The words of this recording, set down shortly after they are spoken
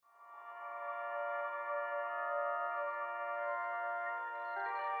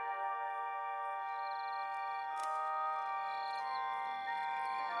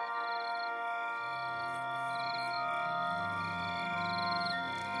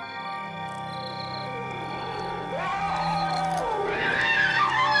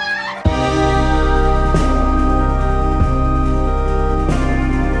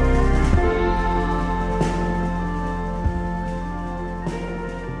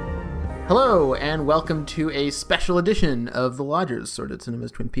Hello, and welcome to a special edition of the Lodgers Sordid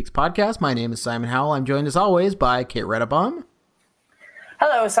Cinema's Twin Peaks podcast. My name is Simon Howell. I'm joined, as always, by Kate Redabaum.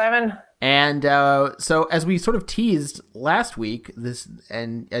 Hello, Simon. And so, as we sort of teased last week,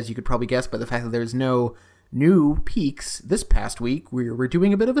 and as you could probably guess by the fact that there's no new Peaks this past week, we're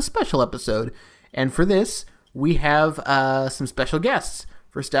doing a bit of a special episode. And for this, we have some special guests.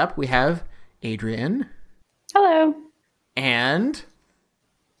 First up, we have Adrienne. Hello. And...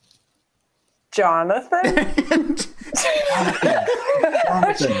 Jonathan. and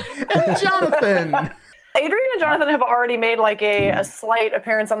Jonathan. Adrienne and Jonathan have already made like a slight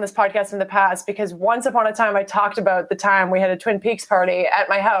appearance on this podcast in the past, because once upon a time I talked about the time we had a Twin Peaks party at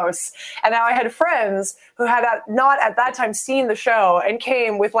my house, and now I had friends who had not at that time seen the show and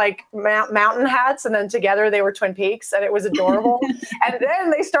came with like mountain hats, and then together they were Twin Peaks, and it was adorable. And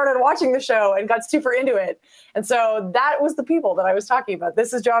then they started watching the show and got super into it, and so that was the people that I was talking about.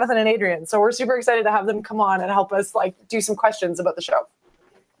 This is Jonathan and Adrienne, so we're super excited to have them come on and help us like do some questions about the show.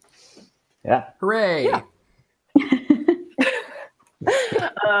 Yeah. Hooray. Yeah.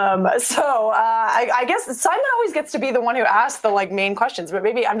 I guess Simon always gets to be the one who asks the like main questions, but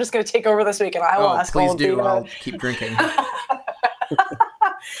maybe I'm just going to take over this week and I will ask all of the... Please do. I'll keep drinking.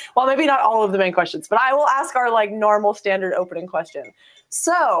 Well, maybe not all of the main questions, but I will ask our like normal standard opening question.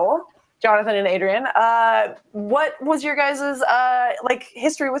 So, Jonathan and Adrienne, what was your guys' like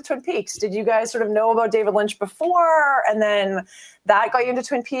history with Twin Peaks? Did you guys sort of know about David Lynch before, and then that got you into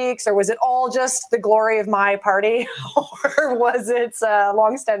Twin Peaks, or was it all just the glory of my party, or was it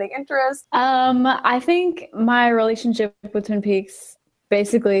long-standing interest? I think my relationship with Twin Peaks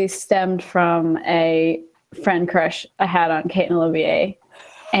basically stemmed from a friend crush I had on Kate and Olivier,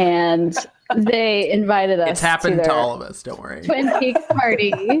 and they invited us. It's happened to all of us. Don't worry. Twin Peaks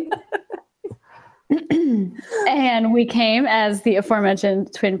party. And we came as the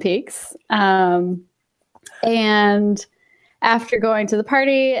aforementioned Twin Peaks. And after going to the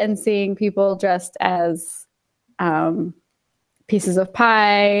party and seeing people dressed as pieces of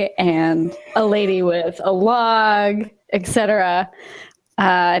pie and a lady with a log, etc.,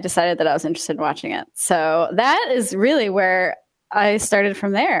 I decided that I was interested in watching it. So that is really where I started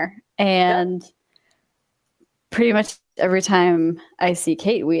from there. And pretty much every time I see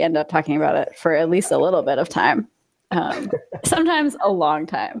Kate, we end up talking about it for at least a little bit of time. Sometimes a long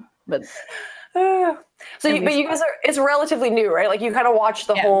time, but... But you guys it's relatively new, right? Like you kind of watched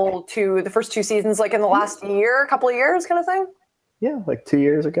the first two seasons, like in the last year, couple of years kind of thing? Yeah, like 2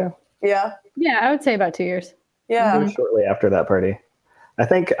 years ago. Yeah. Yeah, I would say about 2 years. Yeah. Shortly after that party. I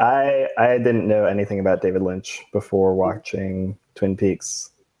think I didn't know anything about David Lynch before watching Twin Peaks.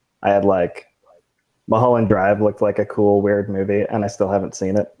 I had like Mulholland Drive looked like a cool, weird movie, and I still haven't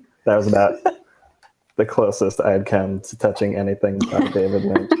seen it. That was about the closest I had come to touching anything by David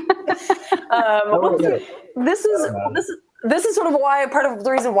Lynch. This is sort of why part of the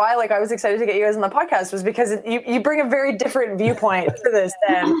reason why like I was excited to get you guys on the podcast was because you bring a very different viewpoint to this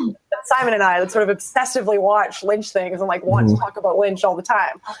than Simon and I that sort of obsessively watch Lynch things and like want to talk about Lynch all the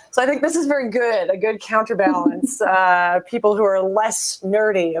time. So I think this is very good, a good counterbalance. People who are less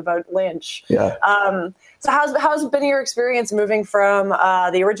nerdy about Lynch. Yeah. So how's been your experience moving from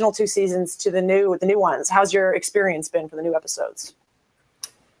the original two seasons to the new ones? How's your experience been for the new episodes?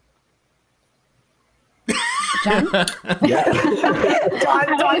 John? Yeah.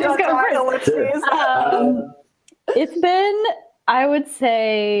 It's been, I would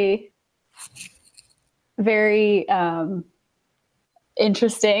say, very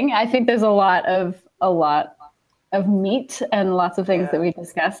interesting. I think there's a lot of meat and lots of things that we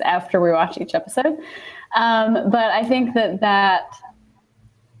discuss after we watch each episode. But I think that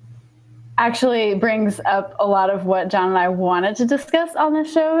actually brings up a lot of what John and I wanted to discuss on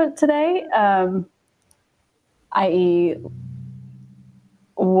this show today. I.e.,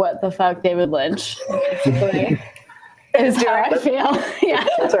 what the fuck David Lynch is how I feel. Yeah.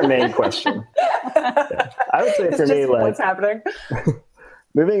 That's our main question. Yeah. I would say for me, like, what's happening?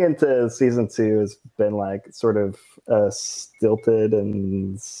 Moving into season 2 has been like sort of a stilted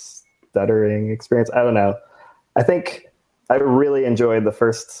and stuttering experience. I don't know. I think I really enjoyed the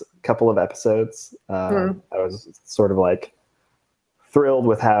first couple of episodes. I was sort of like thrilled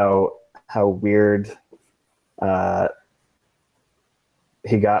with how weird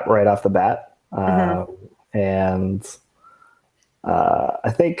he got right off the bat. And I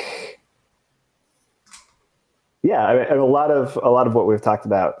think, I mean, a lot of what we've talked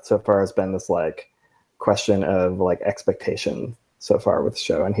about so far has been this like question of like expectation so far with the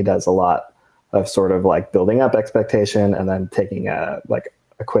show. And he does a lot of sort of like building up expectation and then taking a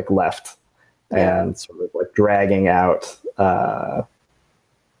quick left and sort of like dragging out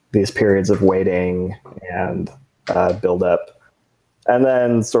these periods of waiting and build up, and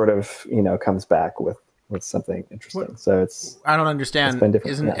then sort of, comes back with something interesting. So I don't understand. It's been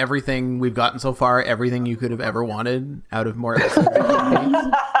different. Isn't everything we've gotten so far everything you could have ever wanted out of more episodes?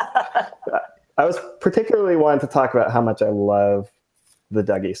 I was particularly wanting to talk about how much I love the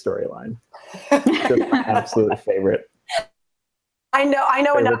Dougie storyline. Just my absolute favorite. I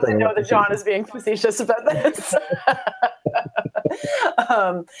know enough to know that John is being facetious about this.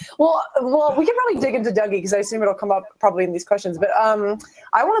 Well, we can probably dig into Dougie because I assume it'll come up probably in these questions. But I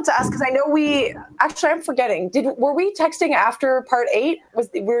wanted to ask because I know I'm forgetting. Were we texting after part 8?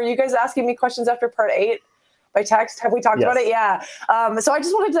 Were you guys asking me questions after part 8 by text? Have we talked about it? Yeah. So I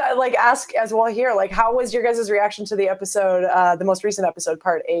just wanted to ask as well here, how was your guys' reaction to the episode, the most recent episode,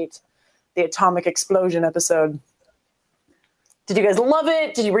 part 8, the atomic explosion episode? Did you guys love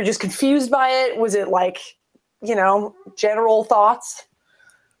it? Were you just confused by it? Was it general thoughts?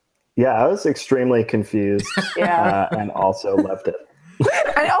 Yeah, I was extremely confused. And also loved it.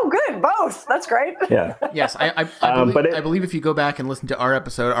 Good, both. That's great. Yeah. Yes, I believe if you go back and listen to our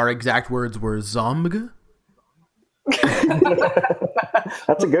episode, our exact words were zombg.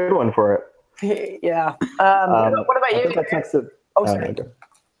 That's a good one for it. Yeah. What about you? I texted. Sorry.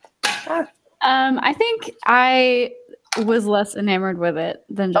 I think I was less enamored with it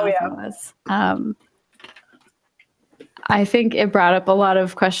than Jonathan was. I think it brought up a lot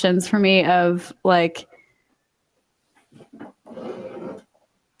of questions for me of how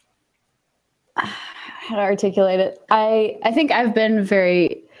to articulate it. I think I've been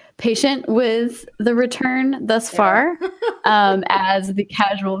very patient with the return thus far, as the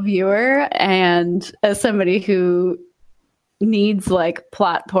casual viewer and as somebody who needs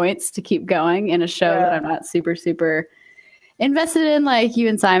plot points to keep going in a show that I'm not super, super invested in, like you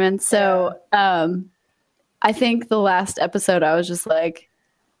and Simon. So I think the last episode I was just I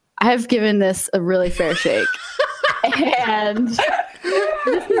have given this a really fair shake. And this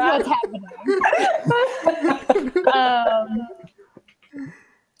is what's happening.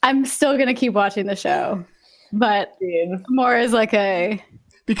 I'm still going to keep watching the show, but more as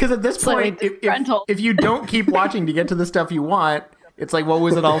because at this point, if you don't keep watching to get to the stuff you want, it's what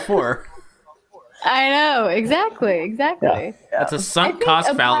was it all for? I know, exactly. Yeah. That's a sunk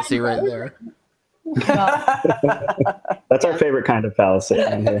cost fallacy right there. That's our favorite kind of fallacy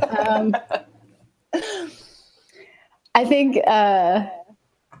around here. I think that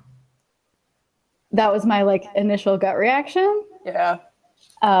was my initial gut reaction. Yeah.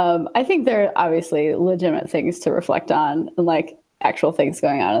 I think there are obviously legitimate things to reflect on and actual things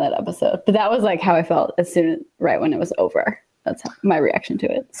going on in that episode. But that was how I felt right when it was over. That's my reaction to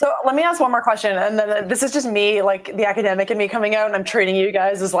it. So let me ask one more question. And then this is just me, the academic in me coming out, and I'm treating you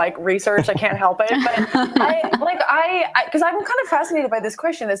guys as research. I can't help it. But because I'm kind of fascinated by this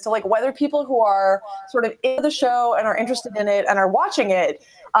question as to whether people who are sort of in the show and are interested in it and are watching it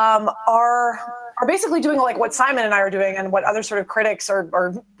are basically doing what Simon and I are doing and what other sort of critics or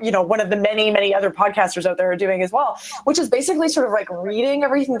one of the many other podcasters out there are doing as well, which is basically sort of reading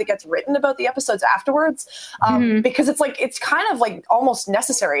everything that gets written about the episodes afterwards, because it's kind of almost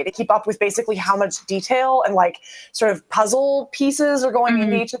necessary to keep up with basically how much detail and sort of puzzle pieces are going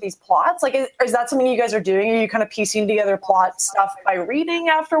into each of these plots. Is that something you guys are doing? Are you kind of piecing together plot stuff by reading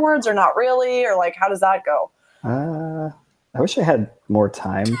afterwards, or not really, or how does that go? I wish I had more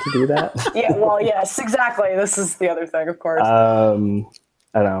time to do that. Yeah, well, yes, exactly. This is the other thing, of course. I don't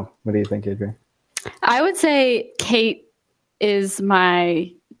know. What do you think, Adrienne? I would say Kate is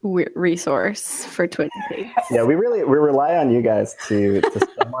my resource for Twin Peaks. Yeah, we rely on you guys to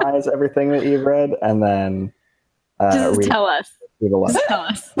summarize everything that you've read, and then tell us. Just tell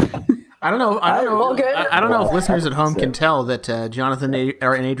us. I don't know. I don't know if listeners at home can it. tell that Jonathan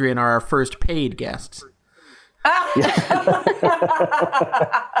and Adrienne are our first paid guests. Yeah,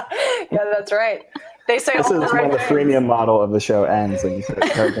 that's right. They say this is when the freemium model of the show ends and you start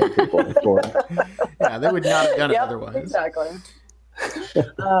charging people for it. Yeah, they would not have done it otherwise. Exactly.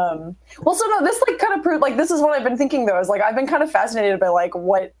 Well, so no, this kind of proved this is what I've been thinking though, is I've been kind of fascinated by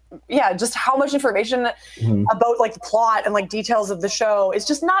just how much information about the plot and details of the show is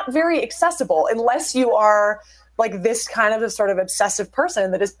just not very accessible unless you are this kind of a sort of obsessive person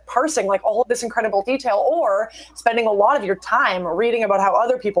that is parsing all of this incredible detail, or spending a lot of your time reading about how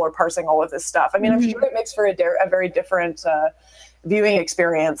other people are parsing all of this stuff. I mean, I'm sure it makes for a very different viewing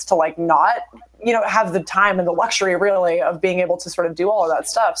experience to not, have the time and the luxury really of being able to sort of do all of that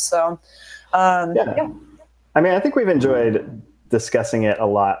stuff. So, yeah. I mean, I think we've enjoyed discussing it a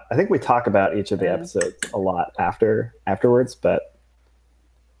lot. I think we talk about each of the episodes a lot afterwards, but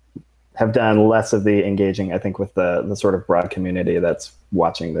have done less of the engaging, I think, with the sort of broad community that's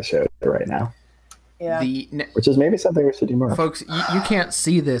watching the show right now. Yeah. Which is maybe something we should do more. Folks, you can't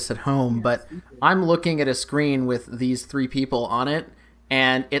see this at home, but I'm looking at a screen with these three people on it,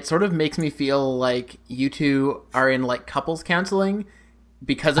 and it sort of makes me feel like you two are in like couples counseling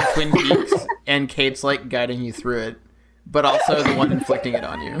because of Twin Peaks, and Kate's like guiding you through it, but also the one inflicting it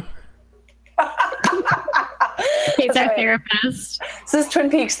on you. Kate's our therapist. This is Twin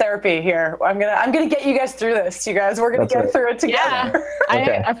Peaks therapy here. I'm gonna get you guys through this. You guys, we're gonna get through it together. Yeah,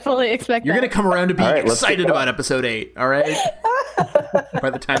 Okay. I fully expect You're that. gonna come around to being All right, let's excited get about episode 8. All right. By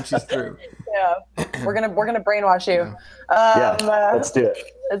the time she's through. Yeah, we're gonna brainwash you. Let's do it.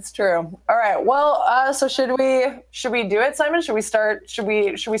 It's true. All right. Well, so should we do it, Simon? Should we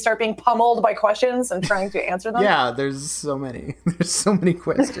start being pummeled by questions and trying to answer them? Yeah, there's so many. There's so many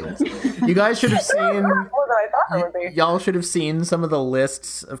questions. You guys should have seen. More than I thought there would be. Y'all should have seen some of the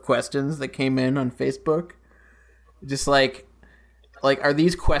lists of questions that came in on Facebook. Just like are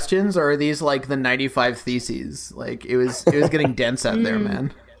these questions or are these like the 95 theses? Like it was getting dense out there,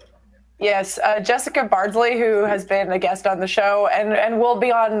 man. Yes, Jessica Bardsley, who has been a guest on the show and will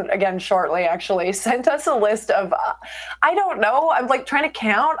be on again shortly, actually, sent us a list of, I don't know, I'm like trying to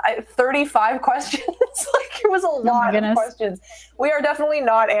count, 35 questions. Like it was a lot of questions. We are definitely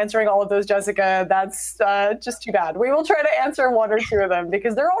not answering all of those, Jessica. That's just too bad. We will try to answer one or two of them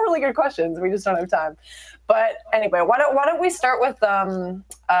because they're all really good questions. We just don't have time. But anyway, why don't we start with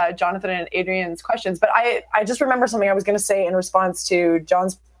Jonathan and Adrienne's questions? But I just remember something I was going to say in response to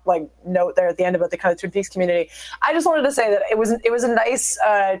John's note there at the end about the kind of Twin Peaks community. I just wanted to say that it was a nice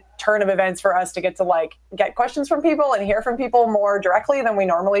turn of events for us to get to get questions from people and hear from people more directly than we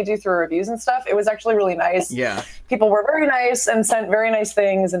normally do through reviews and stuff. It was actually really nice. Yeah. People were very nice and sent very nice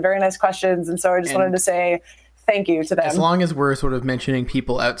things and very nice questions. And so I just wanted to say thank you to them. As long as we're sort of mentioning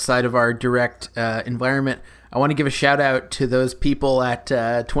people outside of our direct environment, I want to give a shout out to those people at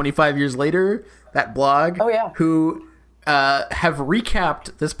 25 Years Later, that blog, who have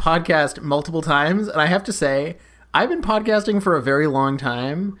recapped this podcast multiple times. And I have to say, I've been podcasting for a very long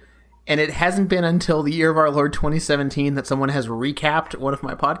time, and it hasn't been until the year of our Lord 2017 that someone has recapped one of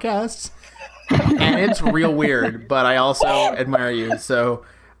my podcasts. And it's real weird, but I also admire you. So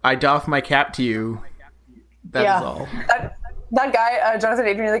I doff my cap to you. That is all. That guy, Jonathan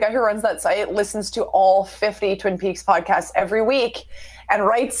Adrienne, the guy who runs that site, listens to all 50 Twin Peaks podcasts every week and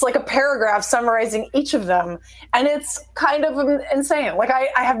writes like a paragraph summarizing each of them. And it's kind of insane. Like,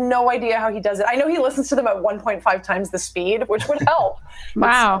 I have no idea how he does it. I know he listens to them at 1.5 times the speed, which would help.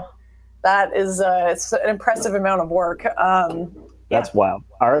 Wow. That is it's an impressive amount of work. That's wild.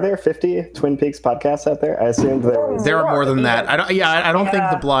 Are there 50 Twin Peaks podcasts out there? I assumed there are more than that. I don't think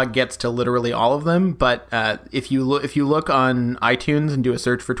the blog gets to literally all of them, but if you look on iTunes and do a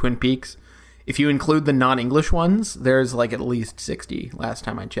search for Twin Peaks, if you include the non-English ones, there's like at least 60 last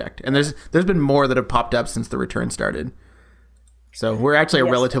time I checked. And there's been more that have popped up since the return started. So we're actually a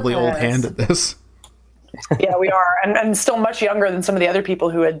relatively old hand at this. Yeah, we are. And still much younger than some of the other people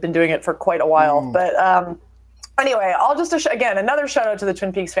who had been doing it for quite a while. But anyway, I'll just, again, another shout out to the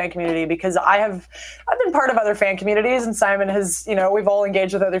Twin Peaks fan community, because I've been part of other fan communities, and Simon has, we've all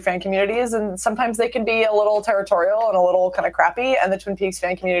engaged with other fan communities, and sometimes they can be a little territorial and a little kind of crappy. And the Twin Peaks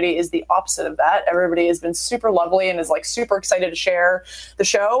fan community is the opposite of that. Everybody has been super lovely and is like super excited to share the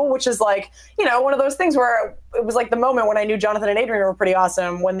show, which is like, one of those things where it was like the moment when I knew Jonathan and Adrienne were pretty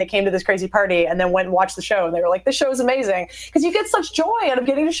awesome when they came to this crazy party and then went and watched the show, and they were like, this show is amazing, because you get such joy out of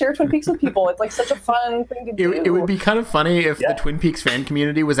getting to share Twin Peaks with people. It's like such a fun thing to do. It would be kind of funny if the Twin Peaks fan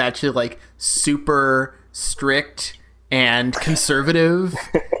community was actually like super strict and conservative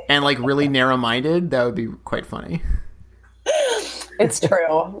and like really narrow-minded. That would be quite funny. It's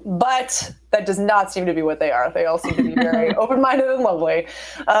true, but that does not seem to be what they are. They all seem to be very open-minded and lovely.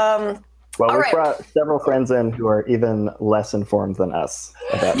 Well, we've brought several friends in who are even less informed than us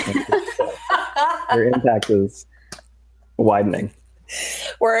about things. Their impact is widening.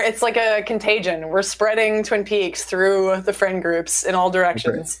 Where it's like a contagion. We're spreading Twin Peaks through the friend groups in all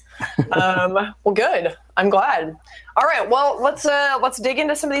directions. Well, good. I'm glad. All right. Well, let's dig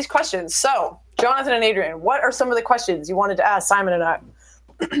into some of these questions. So, Jonathan and Adrienne, what are some of the questions you wanted to ask Simon and I?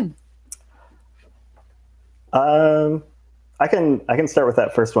 I can start with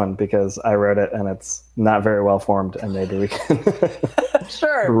that first one because I wrote it and it's not very well formed, and maybe we can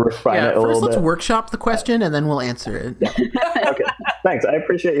refine it a little bit. First, let's workshop the question and then we'll answer it. Yeah. Okay, thanks. I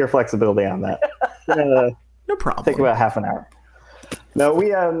appreciate your flexibility on that. No problem. Take about half an hour. No, we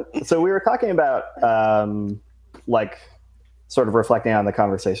were talking about sort of reflecting on the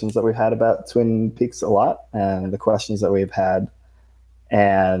conversations that we've had about Twin Peaks a lot and the questions that we've had,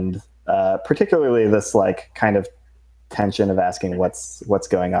 and particularly this like kind of tension of asking what's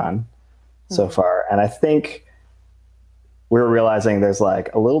going on so far. And I think we're realizing there's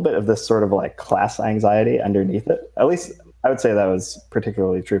like a little bit of this sort of like class anxiety underneath it. At least I would say that was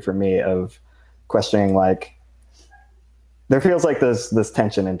particularly true for me, of questioning, like, there feels like this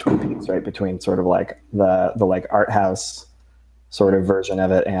tension in Twin Peaks, right, between sort of like the like art house sort of version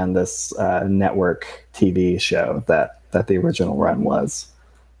of it and this network TV show that the original run was.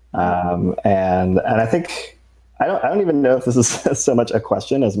 And I think I don't even know if this is so much a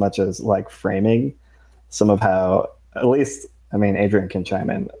question as much as like framing some of how, at least, I mean, Adrienne can chime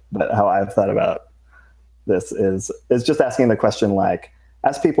in, but how I've thought about this is just asking the question, like,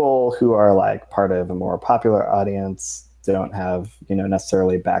 as people who are like part of a more popular audience, don't have,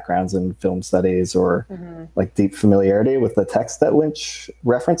 necessarily backgrounds in film studies or like deep familiarity with the text that Lynch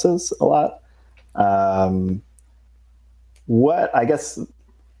references a lot. What, I guess,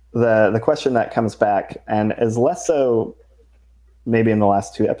 the question that comes back, and is less so maybe in the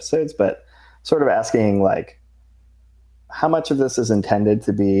last 2 episodes, but sort of asking, like, how much of this is intended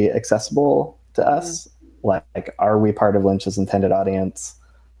to be accessible to us? Like, are we part of Lynch's intended audience?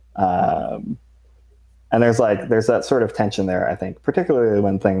 And there's that sort of tension there, I think, particularly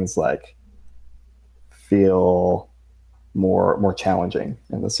when things like feel more challenging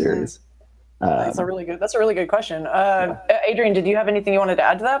in the series. That's a really good question. Adrienne, did you have anything you wanted to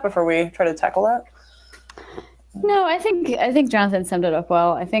add to that before we try to tackle that? No, I think Jonathan summed it up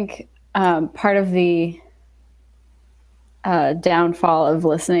well. I think part of the downfall of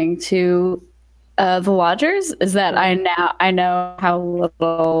listening to The Lodgers is that I know how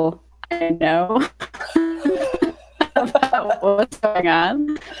little I know about what's going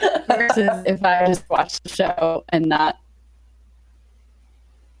on, versus if I just watch the show and not.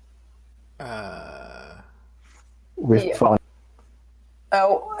 We've fallen.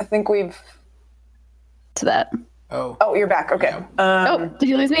 Oh, I think we've To that. Oh, you're back. Okay. Oh, did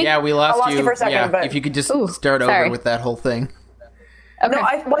you lose me? Yeah, we lost you. I lost you for a second, yeah, but if you could just start sorry. over with that whole thing. Okay. No,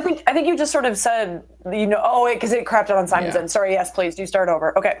 I think you just sort of said, because it crapped out on Simon's end. Sorry, yes, please do start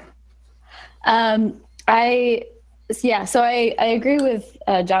over. Okay. So I agree with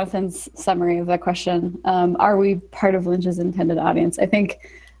Jonathan's summary of that question. Are we part of Lynch's intended audience? I think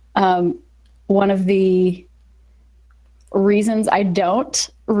one of the reasons I don't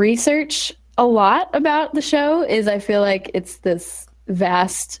research a lot about the show is I feel like it's this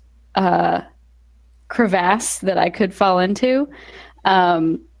vast crevasse that I could fall into,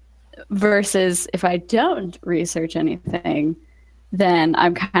 versus if I don't research anything, then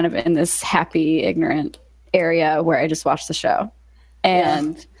I'm kind of in this happy, ignorant area where I just watch the show.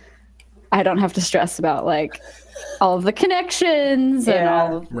 And I don't have to stress about like all of the connections and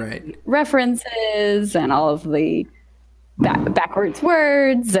all of the references and all of the backwards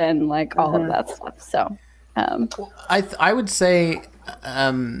words and like all of that stuff. So I would say,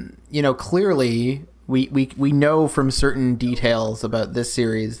 clearly we know from certain details about this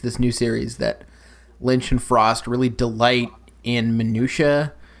new series, that Lynch and Frost really delight in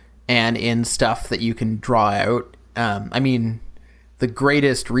minutia and in stuff that you can draw out. I mean, the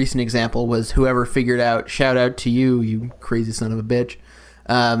greatest recent example was whoever figured out, shout out to you crazy son of a bitch,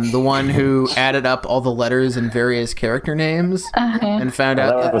 the one who added up all the letters and various character names and found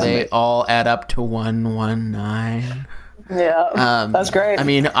out that they all add up to 119. Yeah, that's great. I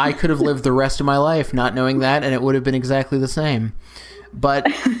mean, I could have lived the rest of my life not knowing that, and it would have been exactly the same. But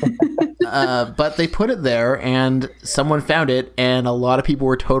they put it there, and someone found it, and a lot of people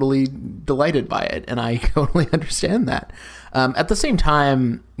were totally delighted by it, and I totally understand that. At the same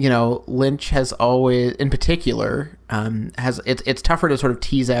time, Lynch has always, in particular, it's tougher to sort of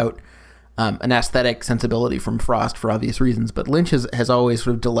tease out an aesthetic sensibility from Frost for obvious reasons, but Lynch has always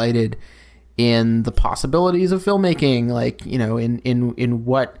sort of delighted in the possibilities of filmmaking, like, in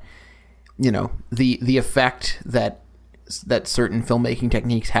what, the effect that certain filmmaking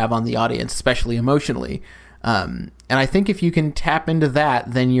techniques have on the audience, especially emotionally. And I think if you can tap into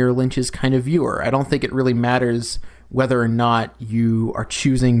that, then you're Lynch's kind of viewer. I don't think it really matters whether or not you are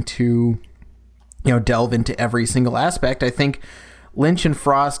choosing to, delve into every single aspect. I think Lynch and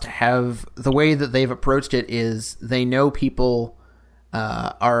Frost have, the way that they've approached it is they know people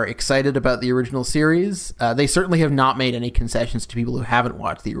are excited about the original series. They certainly have not made any concessions to people who haven't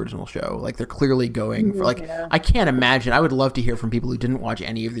watched the original show. Like, they're clearly going for, I can't imagine. I would love to hear from people who didn't watch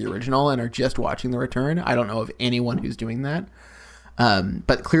any of the original and are just watching the return. I don't know of anyone who's doing that.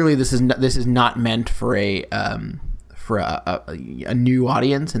 But clearly this is not meant for a new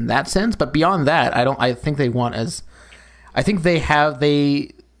audience in that sense. But beyond that, I think they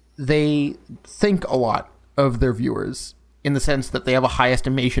think a lot of their viewers. in the sense that they have a high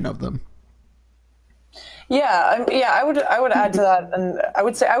estimation of them. Yeah, I would add to that, and I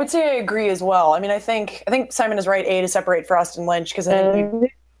would say I agree as well. I mean, I think Simon is right. To separate Frost and Lynch, because I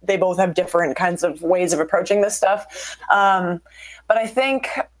think they both have different kinds of ways of approaching this stuff. But I think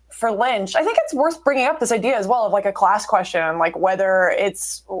for Lynch, I think it's worth bringing up this idea as well of like a class question, like whether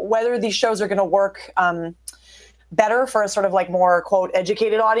these shows are going to work better for a sort of like more quote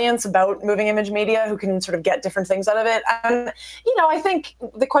educated audience about moving image media who can sort of get different things out of it. And, I think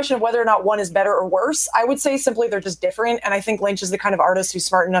the question of whether or not one is better or worse, I would say simply they're just different. And I think Lynch is the kind of artist who's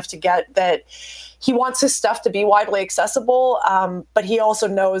smart enough to get that he wants his stuff to be widely accessible. But he also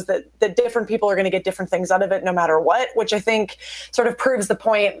knows that different people are going to get different things out of it no matter what, which I think sort of proves the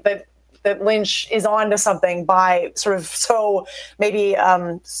point that Lynch is on to something by sort of so maybe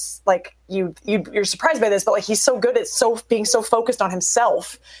like you're surprised by this, but like he's so good at being so focused on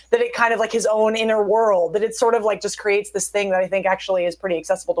himself that it kind of like his own inner world, that it sort of like just creates this thing that I think actually is pretty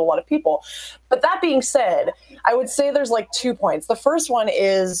accessible to a lot of people. But that being said, I would say there's like 2 points. The first one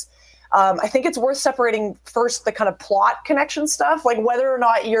is I think it's worth separating first the kind of plot connection stuff, like whether or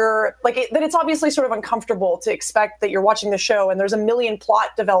not you're like that it's obviously sort of uncomfortable to expect that you're watching the show and there's a million plot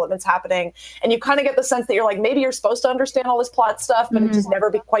developments happening. And you kind of get the sense that you're like, maybe you're supposed to understand all this plot stuff, but it just never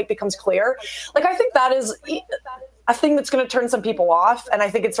quite becomes clear. Like, I think that is a thing that's going to turn some people off. And I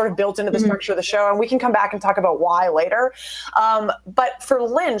think it's sort of built into the structure of the show. And we can come back and talk about why later. But for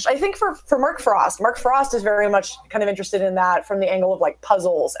Lynch, I think for Mark Frost is very much kind of interested in that from the angle of like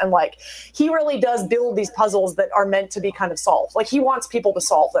puzzles. And like, he really does build these puzzles that are meant to be kind of solved. Like, he wants people to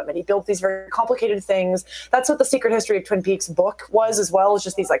solve them. And he built these very complicated things. That's what the Secret History of Twin Peaks book was as well, as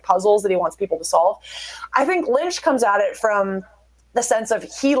just these like puzzles that he wants people to solve. I think Lynch comes at it from the sense of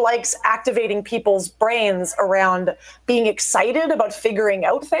he likes activating people's brains around being excited about figuring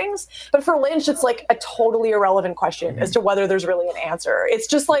out things. But for Lynch, it's like a totally irrelevant question as to whether there's really an answer. It's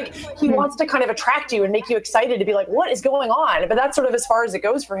just like he wants to kind of attract you and make you excited to be like, what is going on? But that's sort of as far as it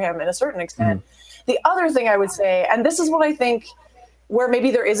goes for him in a certain extent. The other thing I would say, and this is what I think where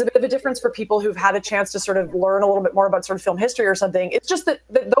maybe there is a bit of a difference for people who've had a chance to sort of learn a little bit more about sort of film history or something. It's just that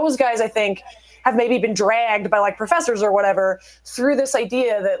those guys, I think, have maybe been dragged by like professors or whatever through this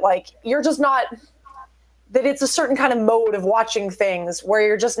idea that like you're just not, that it's a certain kind of mode of watching things where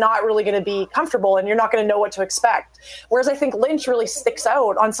you're just not really going to be comfortable and you're not going to know what to expect. Whereas I think Lynch really sticks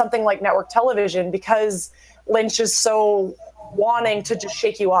out on something like network television because Lynch is so wanting to just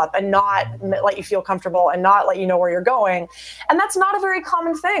shake you up and not let you feel comfortable and not let you know where you're going. And that's not a very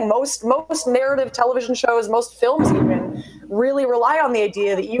common thing. Most narrative television shows, most films even, really rely on the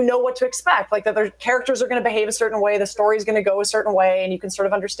idea that you know what to expect, like that their characters are going to behave a certain way, the story is going to go a certain way, and you can sort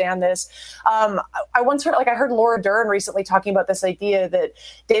of understand this. I once heard, I heard Laura Dern recently talking about this idea that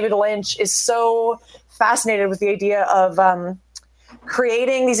David Lynch is so fascinated with the idea of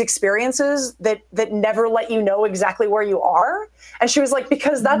creating these experiences that never let you know exactly where you are. And she was like,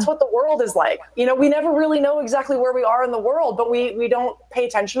 because that's what the world is like. You know, we never really know exactly where we are in the world, but we don't pay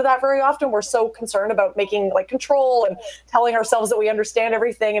attention to that very often. We're so concerned about making like control and telling ourselves that we understand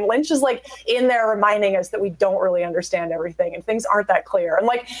everything. And Lynch is like in there reminding us that we don't really understand everything and things aren't that clear. And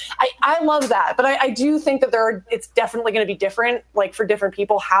like, I love that, but I do think that it's definitely going to be different, like for different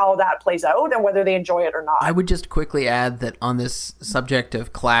people, how that plays out and whether they enjoy it or not. I would just quickly add that on this subject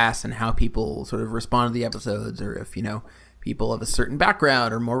of class and how people sort of respond to the episodes, or if, you know, people of a certain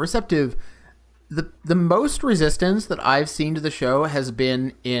background are more receptive, the most resistance that I've seen to the show has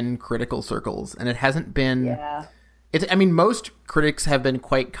been in critical circles, and it hasn't been I mean, most critics have been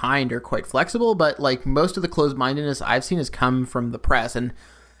quite kind or quite flexible, but like most of the closed-mindedness I've seen has come from the press. And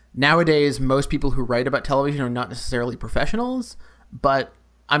nowadays most people who write about television are not necessarily professionals, but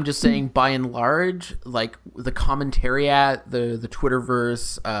I'm just saying, by and large, like the commentary at the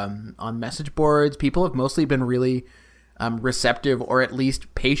Twitterverse, on message boards, people have mostly been really receptive, or at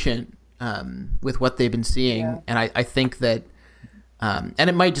least patient with what they've been seeing. Yeah. And I think that, and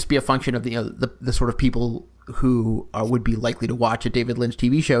it might just be a function of the sort of people who would be likely to watch a David Lynch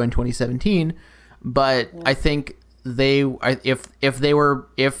TV show in 2017. But I think if they were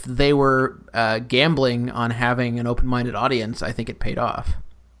gambling on having an open-minded audience, I think it paid off.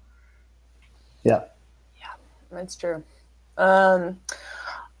 Yeah, that's true. All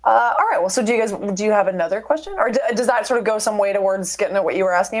right. Well, so do you have another question, or does that sort of go some way towards getting at what you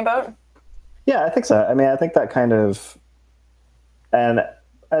were asking about? Yeah, I think so. I mean, I think that kind of, and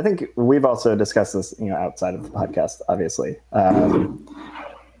I think we've also discussed this, you know, outside of the podcast, obviously,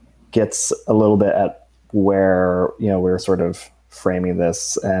 gets a little bit at where, you know, we're sort of framing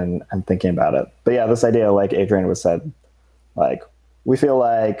this and thinking about it. But yeah, this idea, like Adrienne was said, like, we feel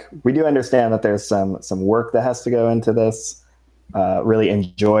like we do understand that there's some work that has to go into this. Really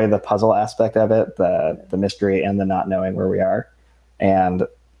enjoy the puzzle aspect of it, the mystery and the not knowing where we are, and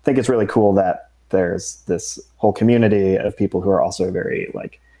think it's really cool that there's this whole community of people who are also very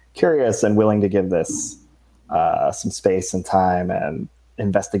like curious and willing to give this some space and time and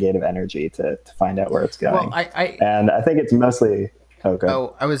investigative energy to find out where it's going. Well, and I think it's mostly okay.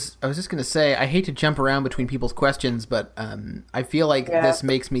 Oh, I was just gonna say, I hate to jump around between people's questions, but I feel like this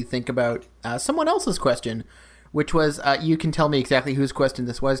makes me think about someone else's question, which was you can tell me exactly whose question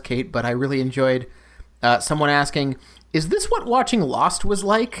this was, Kate, but I really enjoyed someone asking, "Is this what watching Lost was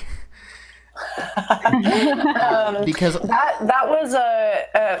like?" Because that was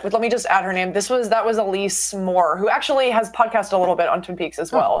let me just add her name. That was Elise Moore, who actually has podcasted a little bit on Twin Peaks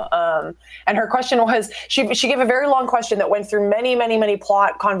as well. And her question was, she gave a very long question that went through many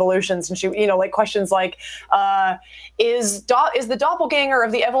plot convolutions, and she, like questions like, is the doppelganger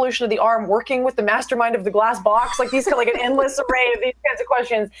of the evolution of the arm working with the mastermind of the glass box? Like these, like an endless array of these kinds of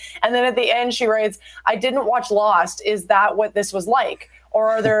questions. And then at the end she writes, "I didn't watch Lost. Is that what this was like? Or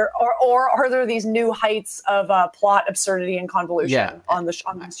are there these new heights of plot absurdity and convolution on this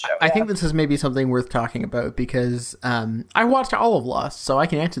show?" I think this is maybe something worth talking about because I watched all of Lost, so I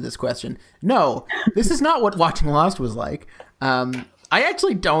can answer this question. No, this is not what watching Lost was like. I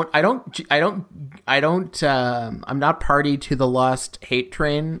actually don't. I'm not party to the Lost hate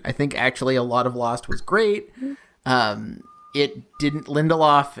train. I think actually a lot of Lost was great. It didn't.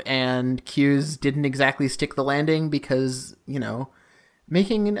 Lindelof and Hughes didn't exactly stick the landing because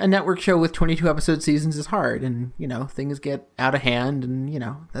making a network show with 22 episode seasons is hard, and things get out of hand, and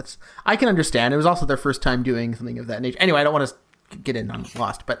that's, I can understand. It was also their first time doing something of that nature. Anyway, I don't want to get in on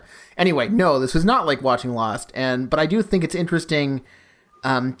Lost, but anyway, no, this was not like watching Lost, but I do think it's interesting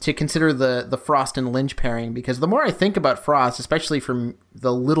to consider the Frost and Lynch pairing, because the more I think about Frost, especially from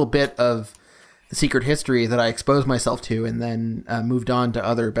the little bit of The Secret History that I exposed myself to and then moved on to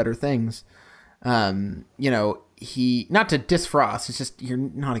other better things, he, not to diss Frost, it's just, you're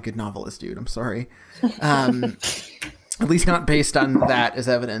not a good novelist, dude. I'm sorry. At least not based on that as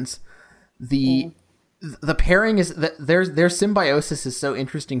evidence. The pairing is that their symbiosis is so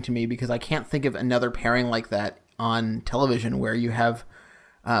interesting to me because I can't think of another pairing like that on television where you have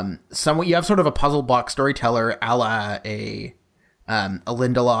you have sort of a puzzle box storyteller a la a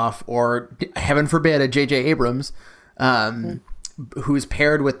Lindelof or, heaven forbid, a J.J. Abrams, who's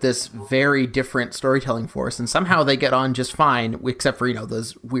paired with this very different storytelling force, and somehow they get on just fine, except for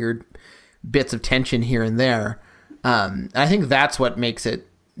those weird bits of tension here and there. I think that's what makes it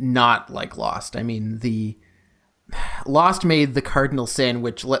not like Lost. I mean, the Lost made the cardinal sin,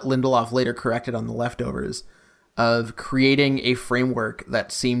 which Lindelof later corrected on The Leftovers, of creating a framework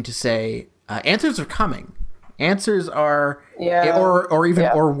that seemed to say answers are coming, answers are,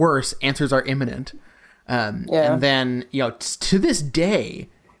 or worse, answers are imminent. And then, to this day,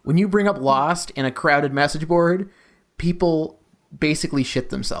 when you bring up Lost in a crowded message board, people basically shit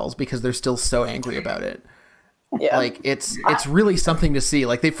themselves because they're still so angry about it. Yeah. Like, it's really something to see.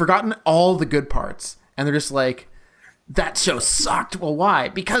 Like, they've forgotten all the good parts, and they're just like, that show sucked. Well, why?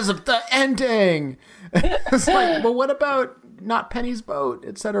 Because of the ending. It's like, well, what about Not Penny's Boat,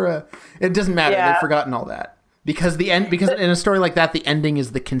 etc.? It doesn't matter. Yeah. They've forgotten all that. Because because in a story like that, the ending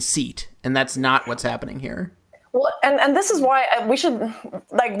is the conceit, and that's not what's happening here. Well, and this is why we should,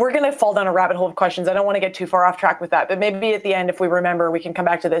 we're going to fall down a rabbit hole of questions. I don't want to get too far off track with that, but maybe at the end, if we remember, we can come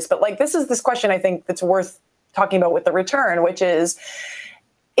back to this. But this question I think that's worth talking about with The Return, which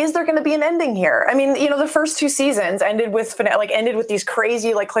is there going to be an ending here? I mean, the first two seasons ended with these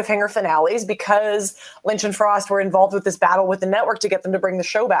crazy cliffhanger finales because Lynch and Frost were involved with this battle with the network to get them to bring the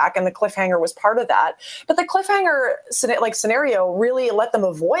show back, and the cliffhanger was part of that. But the cliffhanger scenario really let them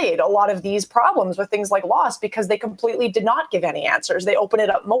avoid a lot of these problems with things like Lost because they completely did not give any answers. They open it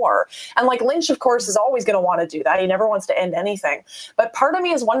up more. And Lynch, of course, is always going to want to do that. He never wants to end anything. But part of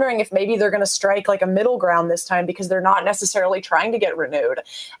me is wondering if maybe they're going to strike a middle ground this time because they're not necessarily trying to get renewed.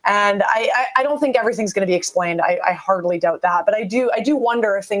 And I don't think everything's going to be explained. I hardly doubt that. But I do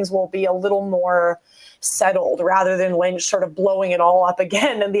wonder if things will be a little more settled rather than Lynch sort of blowing it all up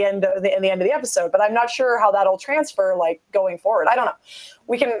again in the end of the episode. But I'm not sure how that'll transfer going forward. I don't know.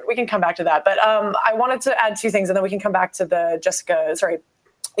 We can come back to that. But I wanted to add two things, and then we can come back to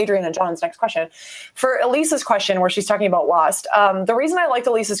Adrienne and John's next question. For Elise's question, where she's talking about Lost, the reason I liked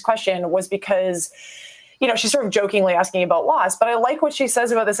Elise's question was because she's sort of jokingly asking about Lost, but I like what she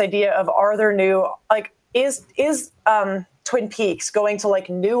says about this idea of, are there new, is Twin Peaks going to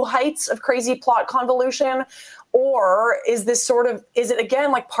new heights of crazy plot convolution, Or is it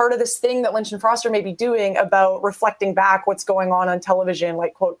again like part of this thing that Lynch and Foster may be doing about reflecting back what's going on television,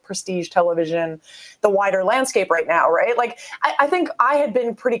 like quote prestige television, the wider landscape right now, right? Like I think I had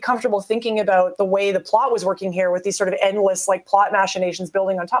been pretty comfortable thinking about the way the plot was working here with these sort of endless like plot machinations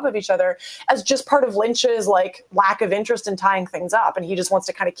building on top of each other as just part of Lynch's like lack of interest in tying things up, and he just wants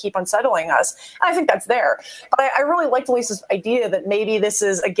to kind of keep unsettling us. And I think that's there. But I really liked Lisa's idea that maybe this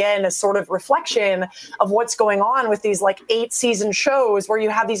is again a sort of reflection of what's going on with these like 8-season shows where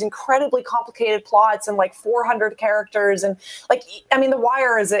you have these incredibly complicated plots and like 400 characters, and like I mean The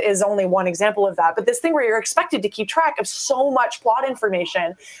Wire is only one example of that, but this thing where you're expected to keep track of so much plot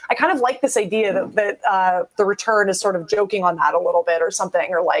information, I kind of like this idea that The Return is sort of joking on that a little bit or something,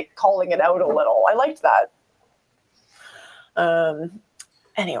 or like calling it out a little. I liked that.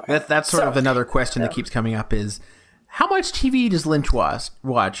 Anyway, that's sort of another question that keeps coming up is, how much TV does Lynch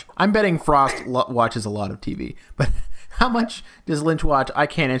watch? I'm betting Frost watches a lot of TV, but how much does Lynch watch? I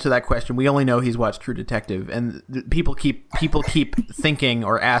can't answer that question. We only know he's watched True Detective, and people keep thinking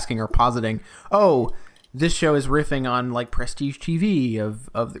or asking or positing, oh, this show is riffing on like prestige TV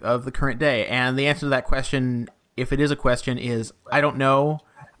of the current day. And the answer to that question, if it is a question, is I don't know.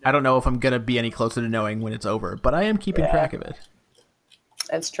 I don't know if I'm gonna be any closer to knowing when it's over, but I am keeping track of it.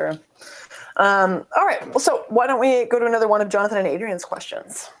 It's true. All right. Well, so why don't we go to another one of Jonathan and Adrienne's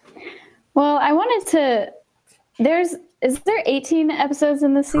questions? Well, I wanted to. Is there 18 episodes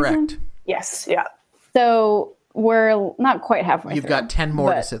in this season? Correct. Yes. Yeah. So we're not quite halfway. You've got 10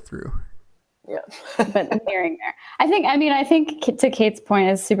 more to sit through. Yeah. But nearing there. I think to Kate's point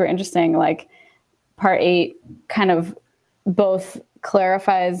is super interesting. Like part 8 kind of both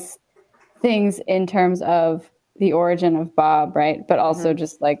clarifies things in terms of the origin of Bob, right? But also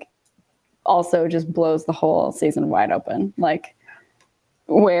just blows the whole season wide open. Like,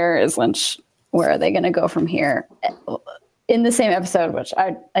 where is Lynch? Where are they going to go from here? In the same episode, which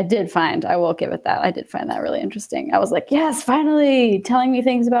I did find, I will give it that. I did find that really interesting. I was like, yes, finally telling me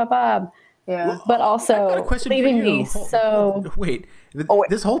things about Bob. Yeah. But also leaving me so... Wait,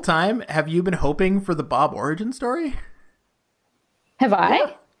 this whole time, have you been hoping for the Bob origin story? Have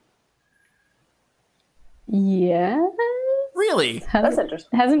I? Yeah. Really? That's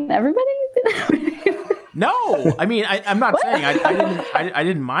interesting. Hasn't everybody been? No, I mean, I'm not saying I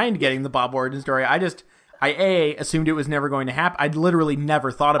didn't mind getting the Bob origin story. I assumed it was never going to happen. I'd literally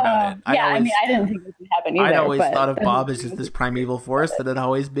never thought about it. I didn't think this would happen either. I'd always thought of Bob as just this primeval force that had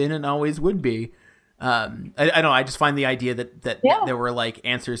always been and always would be. I don't know. I just find the idea that there were like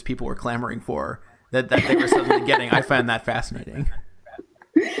answers people were clamoring for that they were suddenly getting. I found that fascinating.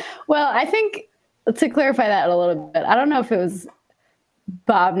 Well, I think to clarify that a little bit, I don't know if it was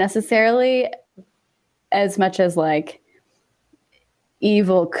Bob necessarily as much as like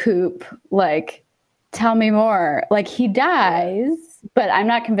evil Coop, like tell me more. Like he dies, but I'm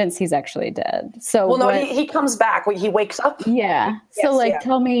not convinced he's actually dead. So he comes back. He wakes up. Yeah. Yes,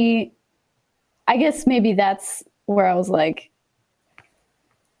 tell me. I guess maybe that's where I was like,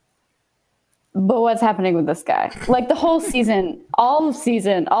 but what's happening with this guy? Like the whole season, all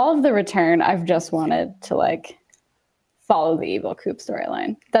of The Return, I've just wanted to like follow the evil Coop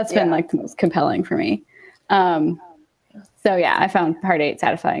storyline. That's been like the most compelling for me. So yeah, I found part 8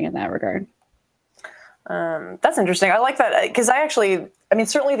 satisfying in that regard. That's interesting. I like that because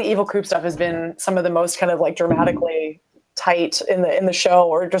certainly the evil Coop stuff has been some of the most kind of like dramatically tight in the show,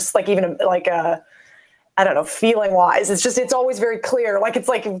 or just like even like I don't know, feeling wise. It's always very clear. Like it's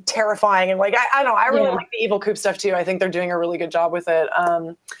like terrifying. And like, I don't know, I really like the evil Coop stuff too. I think they're doing a really good job with it.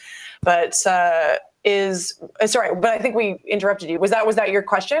 Sorry, but I think we interrupted you. Was that your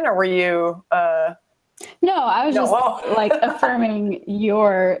question, or were you, No, I was just like affirming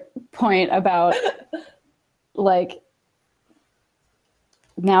your point about like,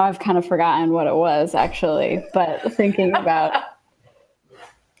 now I've kind of forgotten what it was actually, but thinking about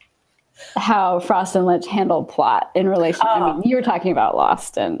how Frost and Lynch handle plot in relation. I mean, you were talking about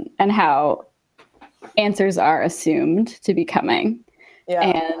Lost and how answers are assumed to be coming. Yeah.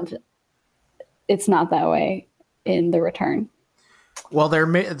 And it's not that way in The Return. Well,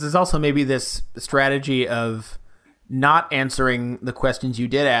 there's also maybe this strategy of not answering the questions you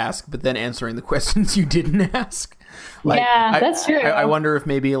did ask, but then answering the questions you didn't ask. Like, yeah, that's true. I wonder if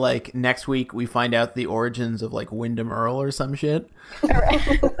maybe like next week we find out the origins of like Wyndham Earl or some shit.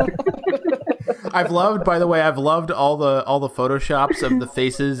 I've loved all the photoshops of the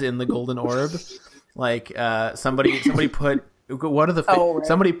faces in the Golden Orb. Like somebody put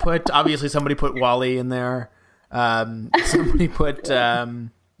somebody put Wally in there. Somebody put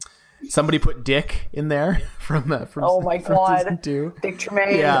Somebody put Dick in there from Oh my God, season 2. Dick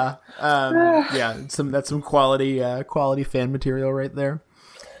Tremaine. Yeah, that's some quality fan material right there.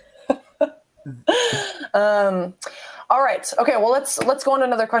 All right. Okay. Well, let's go on to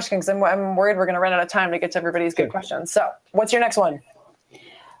another question because I'm worried we're going to run out of time to get to everybody's good questions. So, what's your next one?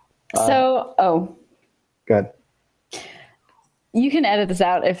 Good. You can edit this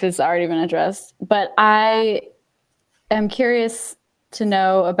out if it's already been addressed, but I am curious to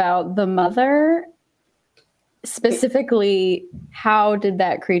know about the mother. Specifically, how did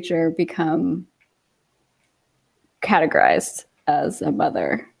that creature become categorized as a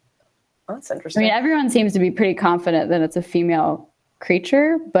mother? Oh, that's interesting. I mean, everyone seems to be pretty confident that it's a female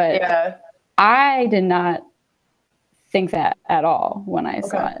creature, but I did not think that at all when I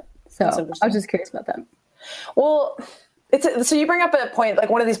saw it. So I was just curious about that. Well, so you bring up a point, like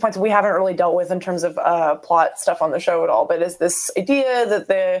one of these points we haven't really dealt with in terms of plot stuff on the show at all, but is this idea that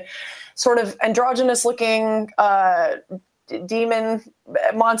the sort of androgynous looking demon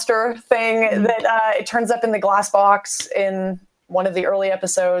monster thing that it turns up in the glass box in one of the early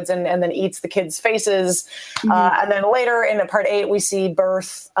episodes and then eats the kids' faces. And then later in part 8, we see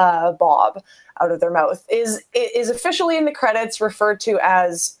birth Bob out of their mouth. Is officially in the credits referred to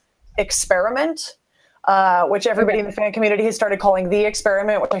as experiment, which everybody in the fan community has started calling the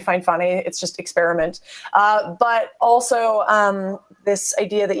experiment, which I find funny. It's just experiment. But also this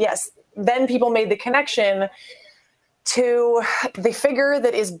idea that, yes, then people made the connection to the figure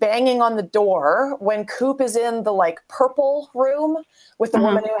that is banging on the door when Coop is in the like purple room with the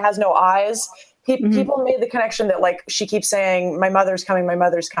woman who has no eyes. People made the connection that like she keeps saying, my mother's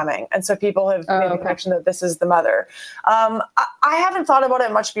coming. And so people have made the connection that this is the mother. I haven't thought about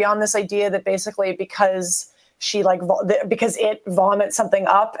it much beyond this idea that basically because she because it vomits something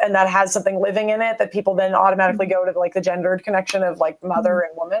up and that has something living in it, that people then automatically go to like the gendered connection of like mother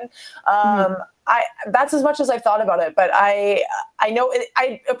and woman. That's as much as I've thought about it, but I know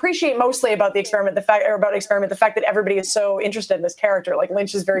I appreciate mostly about the experiment, the fact that everybody is so interested in this character. Like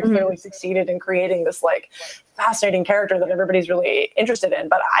Lynch has very clearly succeeded in creating this like fascinating character that everybody's really interested in,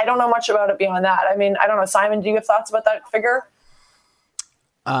 but I don't know much about it beyond that. I mean, I don't know. Simon, do you have thoughts about that figure?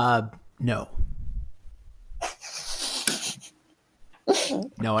 No.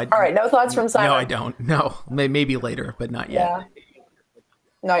 No, all right, no thoughts from Simon. No, I don't. No, maybe later, but not yet. Yeah.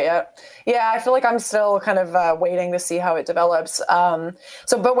 Not yet. Yeah, I feel like I'm still kind of waiting to see how it develops.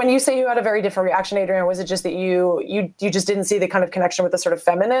 But when you say you had a very different reaction, Adrienne, was it just that you just didn't see the kind of connection with the sort of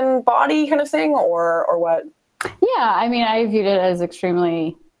feminine body kind of thing, or what? Yeah, I mean, I viewed it as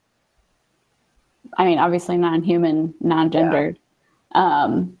extremely, obviously non-human, non-gendered.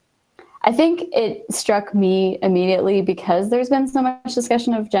 Yeah. I think it struck me immediately because there's been so much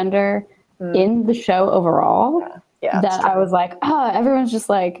discussion of gender in the show overall. Yeah, that I was like, everyone's just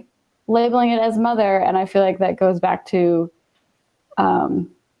like labeling it as mother. And I feel like that goes back to a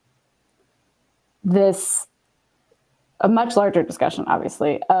much larger discussion,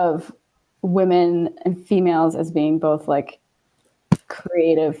 obviously, of women and females as being both like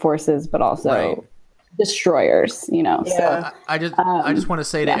creative forces, but also destroyers, Yeah. So I just want to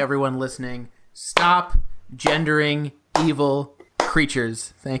say to everyone listening, stop gendering evil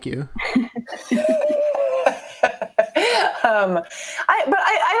creatures. Thank you.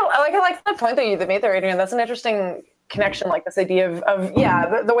 I like the point that you made there, Adrienne. That's an interesting connection, like this idea of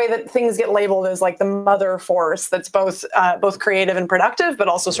the way that things get labeled as like the mother force that's both creative and productive, but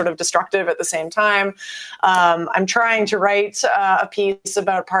also sort of destructive at the same time. I'm trying to write a piece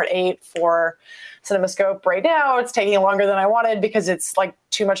about part 8 for CinemaScope right now. It's taking longer than I wanted because it's like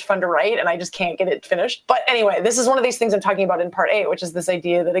too much fun to write and I just can't get it finished. But anyway, this is one of these things I'm talking about in part 8, which is this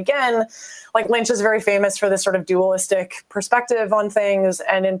idea that, again, like Lynch is very famous for this sort of dualistic perspective on things.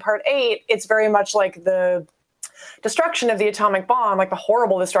 And in part 8, it's very much like the destruction of the atomic bomb, like the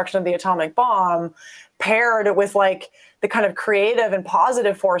horrible destruction of the atomic bomb, paired with like the kind of creative and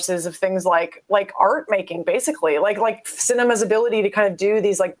positive forces of things like art making, basically, like cinema's ability to kind of do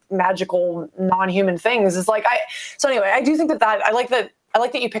these like magical non-human things is like so anyway, I do think that I like that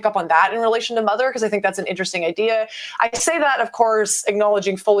you pick up on that in relation to Mother, because I think that's an interesting idea. I say that, of course,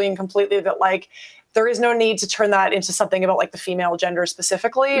 acknowledging fully and completely that like there is no need to turn that into something about like the female gender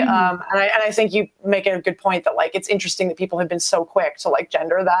specifically. And I think you make a good point that like it's interesting that people have been so quick to like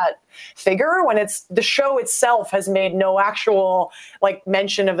gender that figure when it's the show itself has made no actual like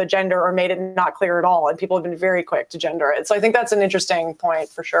mention of the gender or made it not clear at all, and people have been very quick to gender it. So I think that's an interesting point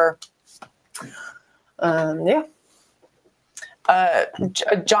for sure.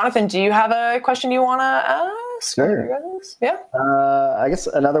 Jonathan, do you have a question you want to ask? Sure. Yeah. I guess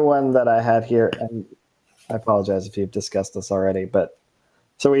another one that I had here, and I apologize if you've discussed this already, but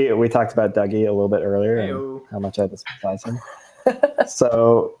So we talked about Dougie a little bit earlier and how much I despise him.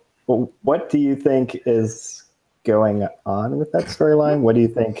 So what do you think is going on with that storyline? What do you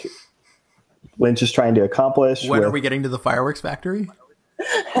think Lynch is trying to accomplish? When are we getting to the fireworks factory?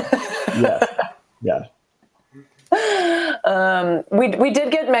 Yeah. We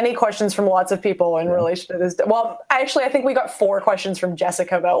did get many questions from lots of people in relation to this. Well, actually, I think we got 4 questions from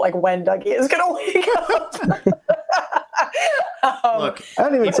Jessica about like when Dougie is going to wake up. Look, I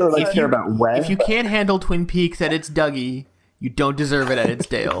don't even so much care about when. If you can't handle Twin Peaks at its Dougie, you don't deserve it at its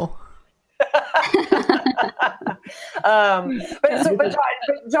Dale. But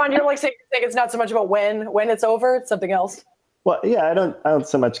John, you're like saying it's not so much about when it's over; it's something else. Well, yeah, I don't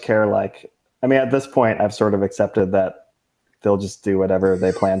so much care. Like, I mean, at this point, I've sort of accepted that they'll just do whatever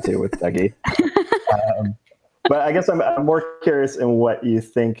they plan to with Dougie. But I guess I'm more curious in what you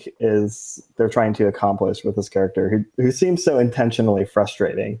think is they're trying to accomplish with this character who seems so intentionally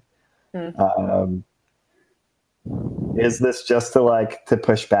frustrating. Is this just to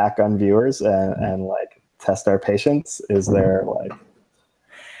push back on viewers and like test our patience? Is there like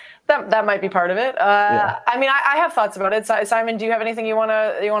that might be part of it? I mean, I have thoughts about it. Simon, do you have anything you want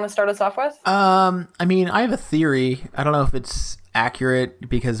to start us off with? I mean, I have a theory. I don't know if it's accurate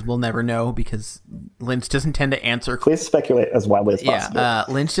because we'll never know because Lynch doesn't tend to answer. Please speculate as wildly as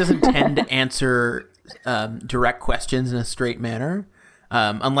possible. Lynch doesn't tend to answer direct questions in a straight manner,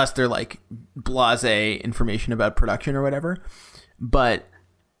 unless they're like blasé information about production or whatever. But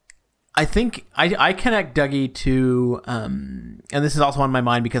I think I connect Dougie to, and this is also on my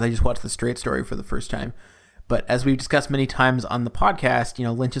mind because I just watched The Straight Story for the first time. But as we've discussed many times on the podcast,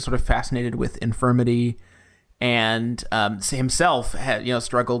 Lynch is sort of fascinated with infirmity, and himself had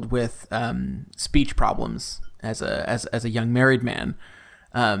struggled with speech problems as a young married man.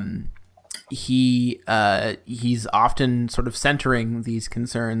 He's often sort of centering these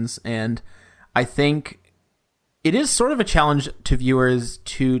concerns, and I think it is sort of a challenge to viewers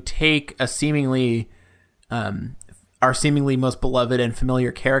to take a our seemingly most beloved and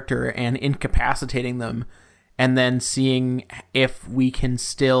familiar character and incapacitating them, and then seeing if we can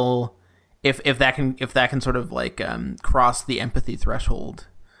still, if that can sort of like cross the empathy threshold.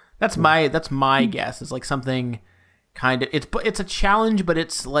 That's my guess. Is like something kind of it's a challenge, but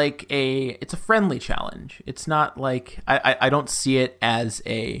it's like it's a friendly challenge. It's not like I don't see it as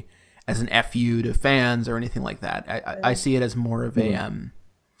an FU to fans or anything like that. I see it as more of a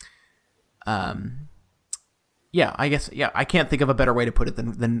I can't think of a better way to put it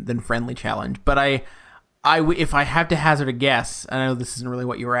than friendly challenge. But if I have to hazard a guess, I know this isn't really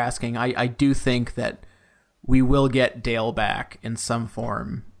what you were asking, I do think that we will get Dale back in some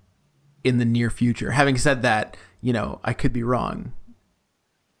form in the near future. Having said that, I could be wrong.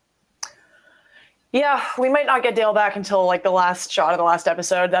 Yeah, we might not get Dale back until like the last shot of the last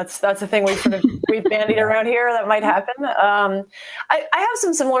episode. That's the thing we've bandied around here that might happen. I have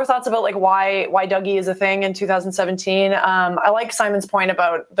some similar thoughts about like why Dougie is a thing in 2017. I like Simon's point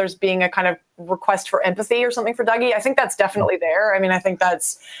about there's being a kind of request for empathy or something for Dougie. I think that's definitely there. I mean, I think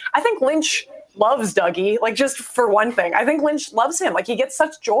Lynch loves Dougie, like just for one thing. I think Lynch loves him. Like he gets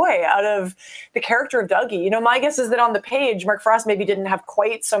such joy out of the character of Dougie. My guess is that on the page, Mark Frost maybe didn't have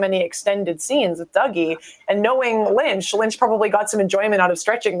quite so many extended scenes with Dougie, and knowing Lynch probably got some enjoyment out of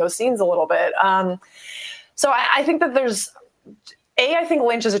stretching those scenes a little bit. So I think that I think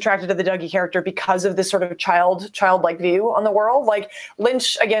Lynch is attracted to the Dougie character because of this sort of childlike view on the world. Like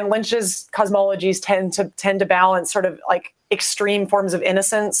Lynch's cosmologies tend to balance sort of like extreme forms of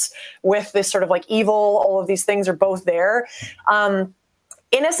innocence with this sort of like evil. All of these things are both there.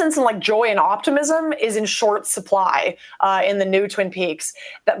 Innocence and like joy and optimism is in short supply in the new Twin Peaks.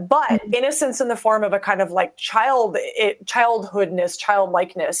 But innocence in the form of a kind of like childhoodness,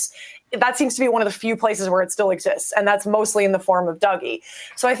 childlikeness, that seems to be one of the few places where it still exists. And that's mostly in the form of Dougie.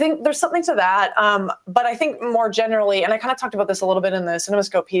 So I think there's something to that. But I think more generally, and I kind of talked about this a little bit in the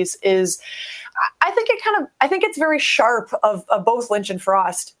CinemaScope piece, is I think it's very sharp of both Lynch and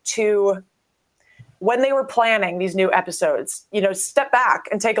Frost to, when they were planning these new episodes, step back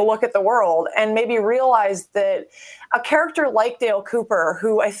and take a look at the world and maybe realize that a character like Dale Cooper,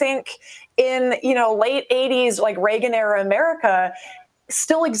 who I think in, late 80s, like Reagan era America,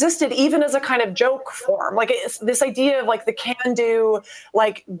 still existed even as a kind of joke form. Like it's this idea of like the can-do,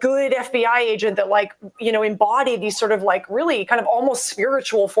 like good FBI agent that like, embodied these sort of like really kind of almost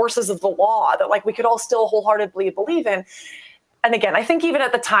spiritual forces of the law that like we could all still wholeheartedly believe in. and again, I think even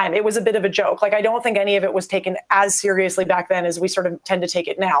at the time it was a bit of a joke. Like, I don't think any of it was taken as seriously back then as we sort of tend to take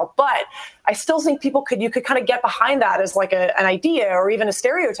it now. But I still think you could kind of get behind that as like an idea or even a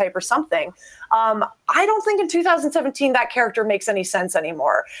stereotype or something. I don't think in 2017 that character makes any sense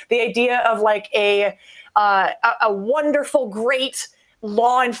anymore. The idea of like a wonderful, great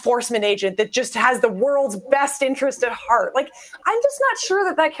law enforcement agent that just has the world's best interest at heart. Like, I'm just not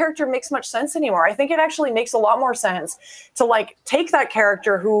sure that character makes much sense anymore. I think it actually makes a lot more sense to like take that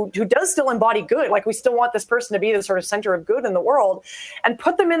character who does still embody good. Like, we still want this person to be the sort of center of good in the world, and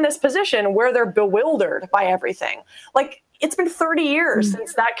put them in this position where they're bewildered by everything. Like, it's been 30 years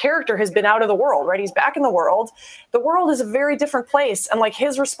since that character has been out of the world, right? He's back in the world. The world is a very different place. And like,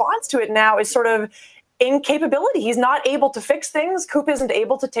 his response to it now is sort of incapability. He's not able to fix things. Coop isn't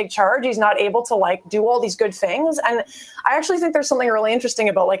able to take charge. He's not able to like do all these good things. And I actually think there's something really interesting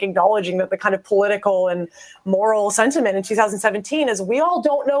about like acknowledging that the kind of political and moral sentiment in 2017 is we all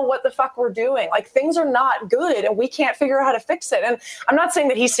don't know what the fuck we're doing. Like, things are not good and we can't figure out how to fix it. And I'm not saying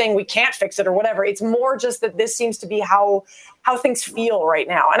that he's saying we can't fix it or whatever. It's more just that this seems to be how things feel right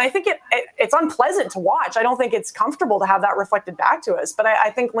now. And I think it's unpleasant to watch. I don't think it's comfortable to have that reflected back to us, but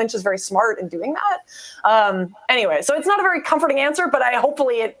I think Lynch is very smart in doing that. Anyway, so it's not a very comforting answer, but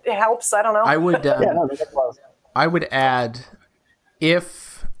hopefully it helps. I don't know. I would add,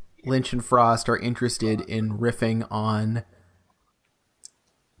 if Lynch and Frost are interested in riffing on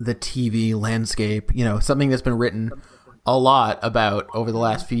the TV landscape, you know, something that's been written a lot about over the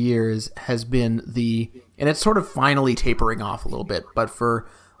last few years has been and it's sort of finally tapering off a little bit, but for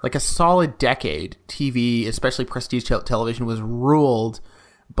like a solid decade, TV, especially prestige television, was ruled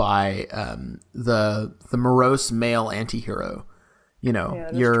by the morose male antihero. You know,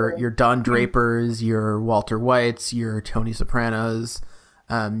 your Don Drapers, your Walter Whites, your Tony Sopranos,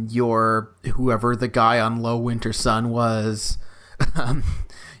 your whoever the guy on Low Winter Sun was.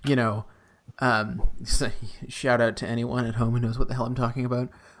 You know, so shout out to anyone at home who knows what the hell I'm talking about.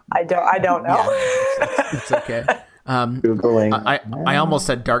 I don't know. Yeah, it's okay. Googling. I almost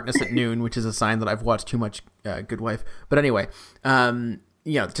said Darkness at Noon, which is a sign that I've watched too much Good Wife. But anyway,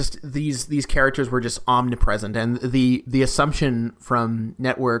 you know, just these characters were just omnipresent, and the assumption from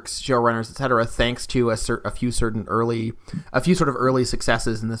networks, showrunners, etc., thanks to a few sort of early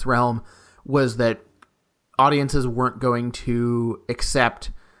successes in this realm, was that audiences weren't going to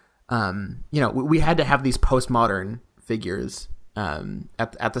accept. You know, we had to have these postmodern figures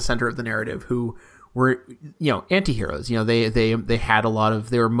at the center of the narrative who were, you know, anti-heroes. You know, they had a lot of,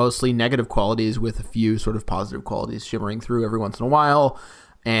 they were mostly negative qualities with a few sort of positive qualities shimmering through every once in a while,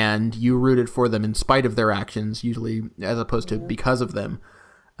 and you rooted for them in spite of their actions, usually, as opposed to because of them.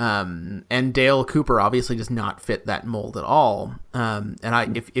 And Dale Cooper obviously does not fit that mold at all.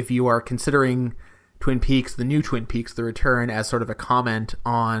 If you are considering Twin Peaks, the new Twin Peaks, The Return, as sort of a comment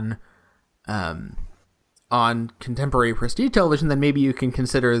on contemporary prestige television, then maybe you can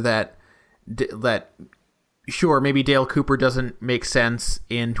consider that sure, maybe Dale Cooper doesn't make sense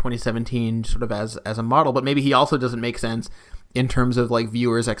in 2017 sort of as a model, but maybe he also doesn't make sense in terms of like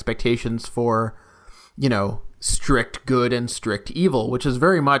viewers' expectations for, you know, strict good and strict evil, which is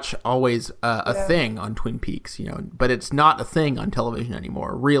very much always a thing on Twin Peaks, you know, but it's not a thing on television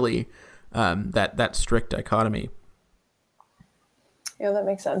anymore, really. That strict dichotomy. Yeah, that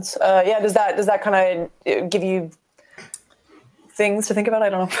makes sense. Does that kind of give you things to think about? I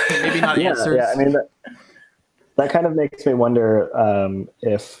don't know. Maybe not answers. Yeah, I mean that kind of makes me wonder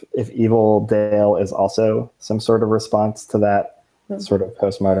if Evil Dale is also some sort of response to that sort of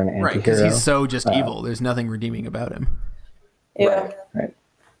postmodern anti-hero. Right, because he's so just evil. There's nothing redeeming about him. Yeah. Right.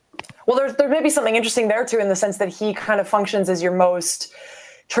 Well, there may be something interesting there too, in the sense that he kind of functions as your most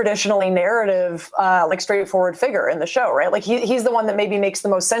traditionally narrative, like straightforward figure in the show, right? Like he's the one that maybe makes the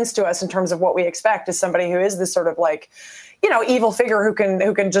most sense to us in terms of what we expect as somebody who is this sort of like, you know, evil figure who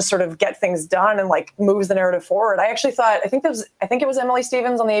can just sort of get things done and like moves the narrative forward. I actually thought, I think it was Emily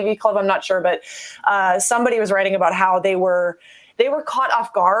Stevens on the AV Club, I'm not sure, but somebody was writing about how they were caught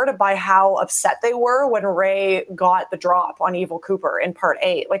off guard by how upset they were when Ray got the drop on Evil Cooper in part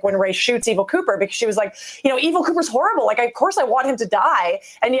 8. Like when Ray shoots Evil Cooper, because she was like, you know, Evil Cooper's horrible. Like, of course I want him to die.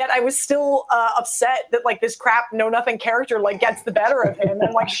 And yet I was still upset that like this crap know-nothing character like gets the better of him,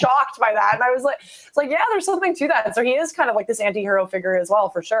 and like shocked by that. And I was like, it's like, yeah, there's something to that. So he is kind of like this anti-hero figure as well,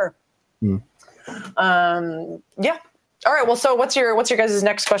 for sure. Yeah. All right. Well, so what's your guys'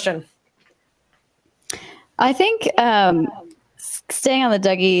 next question? I think, staying on the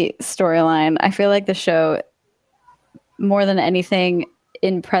Dougie storyline, I feel like the show, more than anything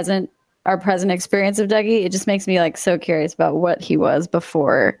in our present experience of Dougie, it just makes me like so curious about what he was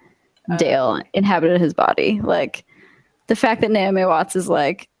before Dale inhabited his body. Like the fact that Naomi Watts is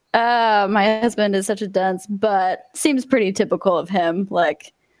like, my husband is such a dunce, but seems pretty typical of him.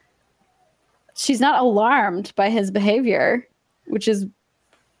 Like, she's not alarmed by his behavior, which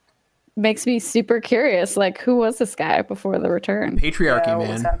makes me super curious. Like, who was this guy before the return? Patriarchy,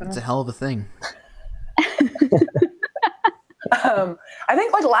 man. It's a hell of a thing. I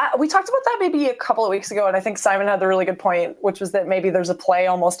think we talked about that maybe a couple of weeks ago, and I think Simon had the really good point, which was that maybe there's a play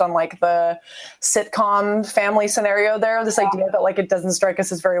almost on like the sitcom family scenario there. This idea that like it doesn't strike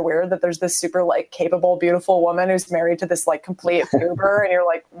us as very weird that there's this super like capable, beautiful woman who's married to this like complete goober, and you're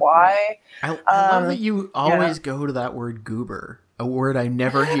like, why? I love that you always go to that word goober, a word I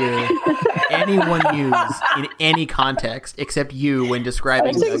never hear anyone use in any context except you when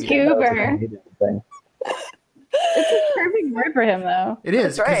describing Dougie. Goober. It's a perfect word for him, though. It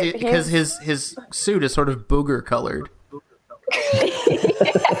is, because his suit is sort of booger colored.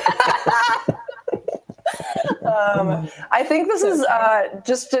 I think this is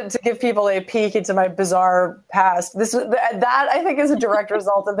just to give people a peek into my bizarre past. That I think is a direct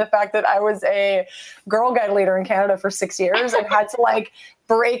result of the fact that I was a Girl Guide leader in Canada for 6 years and had to like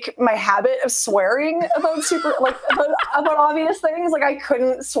break my habit of swearing about about obvious things. Like I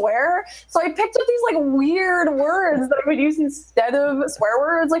couldn't swear, so I picked up these like weird words that I would use instead of swear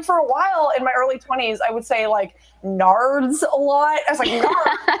words. Like for a while in my early 20s, I would say like nards a lot. I was like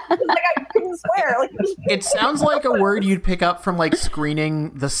nards, like I couldn't swear. Like it sounds like a word you'd pick up from like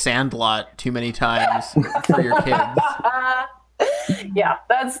screening The Sandlot too many times for your kids. Yeah,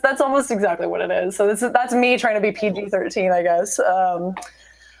 that's almost exactly what it is. So that's me trying to be PG-13, I guess.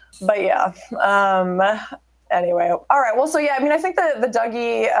 But yeah. Anyway, all right. Well, so yeah, I mean, I think the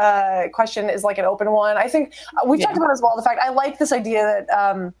Dougie question is like an open one. I think we've talked about as well the fact I like this idea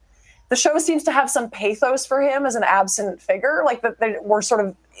that the show seems to have some pathos for him as an absent figure, like that we're sort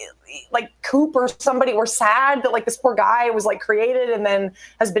of like Coop or somebody. We're sad that like this poor guy was like created and then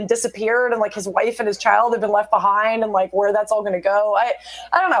has been disappeared, and like his wife and his child have been left behind, and like where that's all going to go. I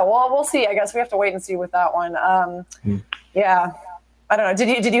don't know. Well, we'll see. I guess we have to wait and see with that one. Yeah. I don't know.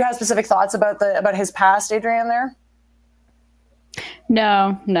 Did you have specific thoughts about his past, Adrienne, there?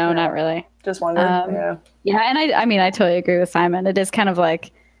 No, not really. Just wondered. Yeah, and I mean, I totally agree with Simon. It is kind of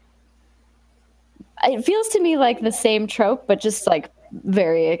like, it feels to me like the same trope, but just like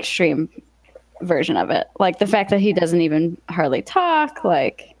very extreme version of it. Like the fact that he doesn't even hardly talk,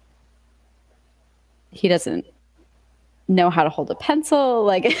 like he doesn't know how to hold a pencil.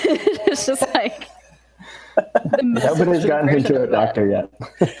 Like it's just like nobody's gotten into a doctor yet.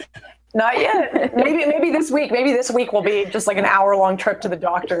 Not yet. Maybe this week. Maybe this week will be just like an hour-long trip to the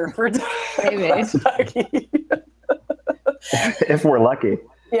doctor for maybe. If we're lucky.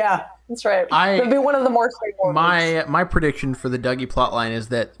 Yeah, that's right. It'll be one of the more straightforward. My prediction for the Dougie plotline is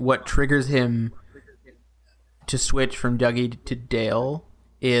that what triggers him to switch from Dougie to Dale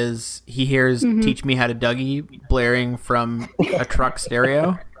is he hears "Teach Me How to Dougie" blaring from a truck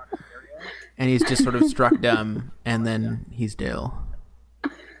stereo, and he's just sort of struck dumb, and then he's Dale.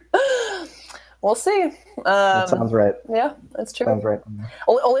 We'll see. That sounds right. Yeah, that's true. Sounds right.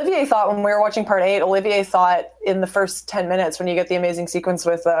 Olivier thought when we were watching part 8, Olivier thought in the first 10 minutes when you get the amazing sequence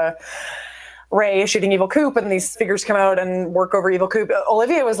with Ray shooting Evil Coop and these figures come out and work over Evil Coop,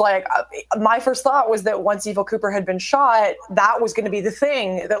 Olivier was like, my first thought was that once Evil Cooper had been shot, that was going to be the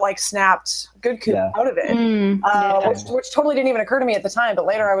thing that like snapped Good Coop out of it, which totally didn't even occur to me at the time. But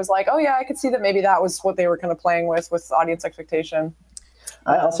later I was like, oh yeah, I could see that maybe that was what they were kind of playing with audience expectation.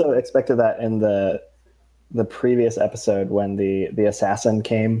 I also expected that in the previous episode when the assassin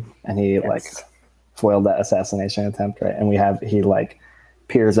came and he like foiled that assassination attempt, right? And he like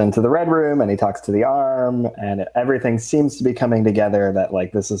peers into the Red Room and he talks to the arm and everything seems to be coming together that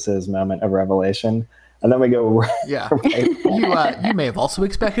like this is his moment of revelation. And then we go You may have also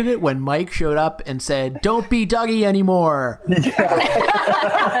expected it when Mike showed up and said, "Don't be Dougie anymore."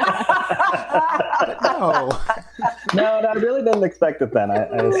 No, I really didn't expect it then. I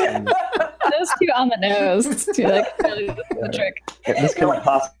assumed... Those two on the nose. Too, like, really, this is the trick. This couldn't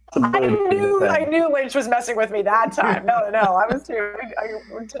possibly I knew Lynch was messing with me that time. No, I was too.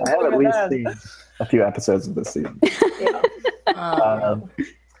 I had at least seen a few episodes of this season.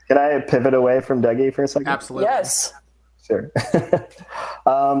 Can I pivot away from Dougie for a second? Absolutely. Yes. Sure.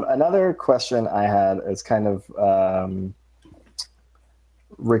 Another question I had is kind of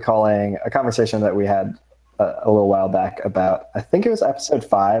recalling a conversation that we had a little while back about, I think it was episode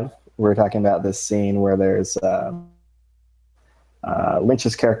 5. We were talking about this scene where there's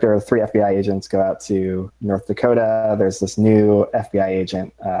Lynch's character, 3 FBI agents go out to North Dakota. There's this new FBI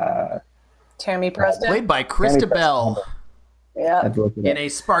agent. Tammy Preston. Played by Christabel. Yeah. In a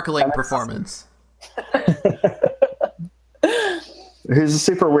sparkling performance. who's a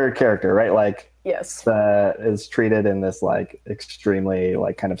super weird character, right? Like, yes, that is treated in this like extremely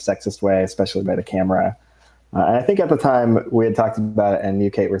like kind of sexist way, especially by the camera. And I think at the time we had talked about it, and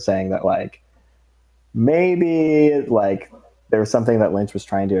you, Kate, were saying that like maybe like there was something that Lynch was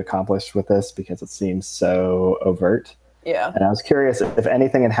trying to accomplish with this because it seems so overt. Yeah. And I was curious if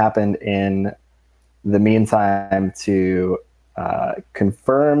anything had happened in the meantime to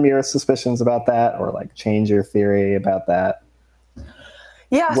confirm your suspicions about that, or like change your theory about that.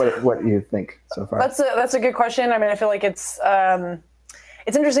 Yeah. What do you think so far? That's a good question. I mean, I feel like it's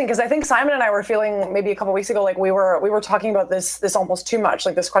interesting because I think Simon and I were feeling maybe a couple weeks ago like we were talking about this almost too much,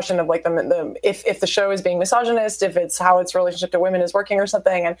 like this question of like the if the show is being misogynist, if it's how its relationship to women is working or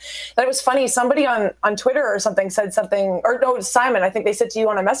something. And that it was funny. Somebody on Twitter or something said something, or no, Simon, I think they said to you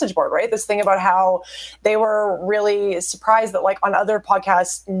on a message board, right? This thing about how they were really surprised that like on other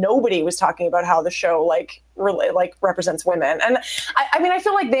podcasts nobody was talking about how the show like represents women. And I mean, I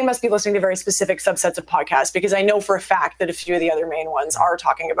feel like they must be listening to very specific subsets of podcasts, because I know for a fact that a few of the other main ones are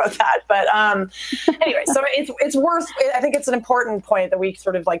talking about that. But anyway, so it's worth, I think it's an important point that we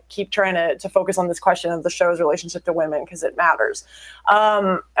sort of like keep trying to focus on this question of the show's relationship to women, because it matters.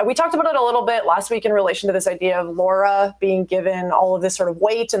 We talked about it a little bit last week in relation to this idea of Laura being given all of this sort of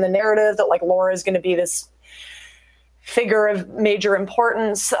weight in the narrative, that like Laura is going to be this figure of major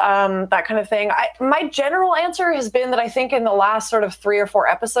importance, that kind of thing. My general answer has been that I think in the last sort of 3 or 4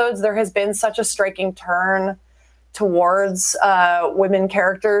 episodes, there has been such a striking turn towards women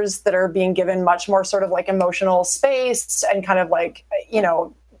characters that are being given much more sort of like emotional space, and kind of like, you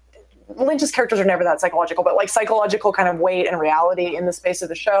know, Lynch's characters are never that psychological, but like psychological kind of weight and reality in the space of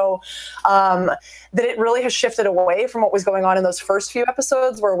the show, that it really has shifted away from what was going on in those first few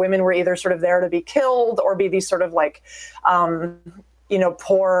episodes, where women were either sort of there to be killed or be these sort of like, you know,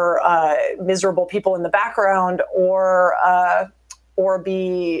 poor, miserable people in the background, or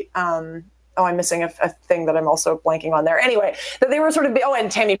be, I'm missing a thing that I'm also blanking on there. Anyway, that they were sort of, and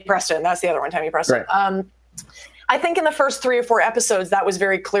Tammy Preston, that's the other one, Tammy Preston. Right. I think in the first 3 or 4 episodes, that was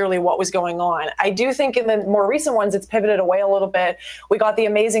very clearly what was going on. I do think in the more recent ones, it's pivoted away a little bit. We got the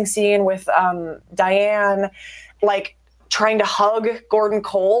amazing scene with Diane, like trying to hug Gordon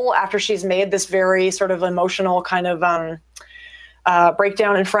Cole after she's made this very sort of emotional kind of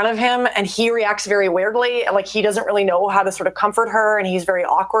breakdown in front of him. And he reacts very weirdly. Like he doesn't really know how to sort of comfort her, and he's very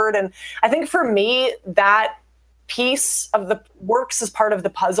awkward. And I think for me, that piece of the works as part of the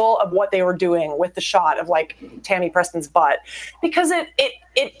puzzle of what they were doing with the shot of like Tammy Preston's butt, because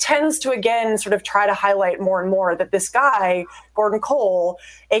it tends to again sort of try to highlight more and more that this guy Gordon Cole,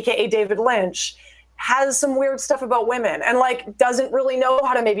 aka David Lynch, has some weird stuff about women, and like doesn't really know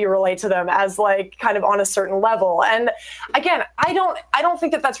how to maybe relate to them as like kind of on a certain level. And again, I don't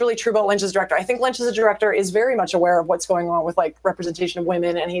think that that's really true about Lynch as a director. I think Lynch as a director is very much aware of what's going on with like representation of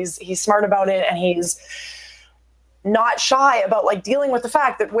women, and he's smart about it, and he's not shy about like dealing with the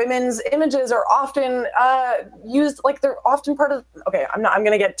fact that women's images are often used, like they're often part of, okay, I'm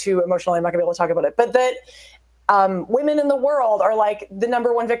going to get too emotional, I'm not gonna be able to talk about it, but that women in the world are like the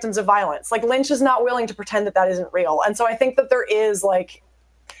number one victims of violence. Like Lynch is not willing to pretend that isn't real. And so I think that there is like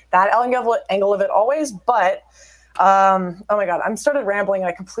that angle of it always, but oh my God, I'm started rambling and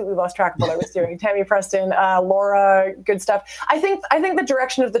I completely lost track of what I was doing. Tammy Preston, Laura, good stuff. I think the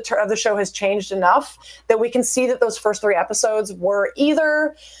direction of the show has changed enough that we can see that those first 3 episodes were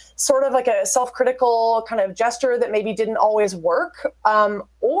either sort of like a self-critical kind of gesture that maybe didn't always work,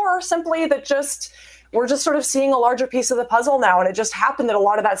 or simply that we're just sort of seeing a larger piece of the puzzle now. And it just happened that a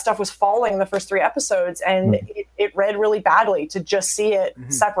lot of that stuff was falling in the first 3 episodes, and it read really badly to just see it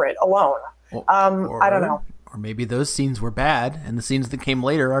separate alone. I don't know. Or maybe those scenes were bad and the scenes that came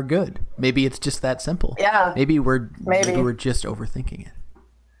later are good. Maybe it's just that simple. Yeah. Maybe we're just overthinking it.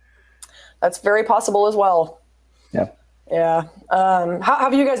 That's very possible as well. Yeah. Yeah. How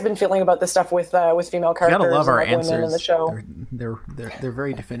have you guys been feeling about this stuff with female characters? You gotta love our and answers. women in the show. They're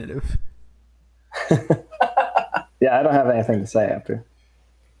very definitive. Yeah, I don't have anything to say after.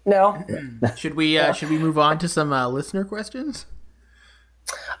 No. Should we move on to some listener questions?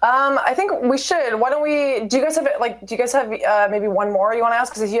 I think we should. Why don't we? Do you guys have maybe one more you want to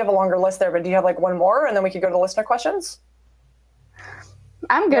ask? Because you have a longer list there, but do you have like one more, and then we could go to listener questions?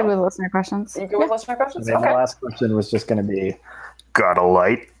 I'm good with listener questions. You good with listener questions? I mean, the last question was just going to be, got a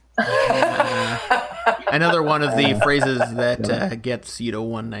light? Another one of the phrases that gets you to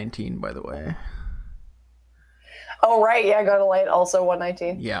 119, by the way. Oh, right. Yeah, got a light. Also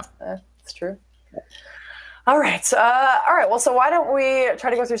 119. Yeah. That's true. All right. Well, so why don't we try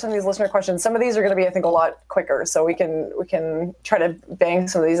to go through some of these listener questions? Some of these are going to be, I think, a lot quicker, so we can try to bang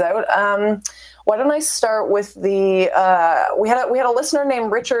some of these out. Why don't I start with the we had a listener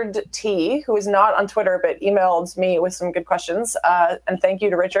named Richard T, who is not on Twitter but emailed me with some good questions, and thank you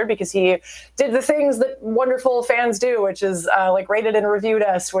to Richard because he did the things that wonderful fans do, which is like rated and reviewed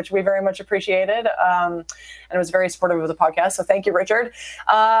us, which we very much appreciated, and was very supportive of the podcast. So thank you, Richard.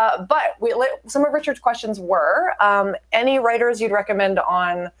 But some of Richard's questions were any writers you'd recommend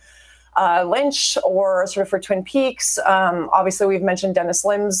on Lynch or sort of for Twin Peaks. Obviously, we've mentioned Dennis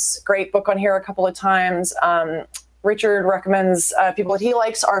Lim's great book on here a couple of times. Richard recommends people that he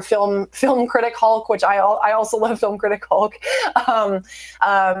likes are film critic Hulk, which I also love film critic Hulk.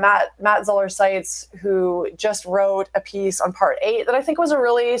 Matt Zoller-Seitz, who just wrote a piece on Part 8 that I think was a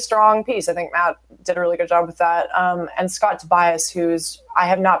really strong piece. I think Matt did a really good job with that. And Scott Tobias, I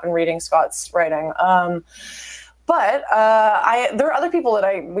have not been reading Scott's writing. But there are other people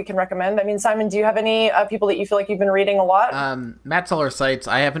that we can recommend. I mean, Simon, do you have any people that you feel like you've been reading a lot? Matt Zoller-Seitz,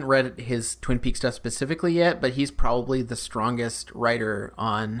 I haven't read his Twin Peaks stuff specifically yet, but he's probably the strongest writer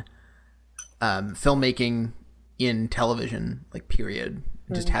on filmmaking in television, like period.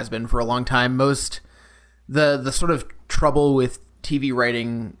 Just has been for a long time. The sort of trouble with TV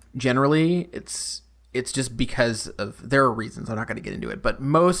writing generally, it's just because of, there are reasons, I'm not going to get into it, but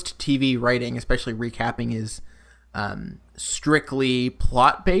most TV writing, especially recapping, is strictly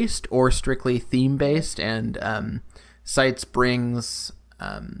plot-based or strictly theme-based, and Seitz brings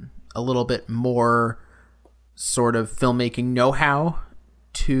a little bit more sort of filmmaking know-how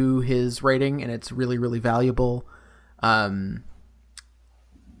to his writing, and it's really, really valuable. Beyond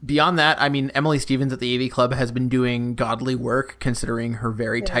that, I mean, Emily Stevens at the AV Club has been doing godly work considering her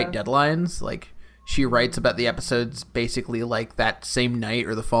very tight deadlines. Like, she writes about the episodes basically like that same night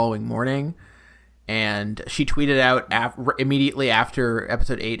or the following morning. And she tweeted out immediately after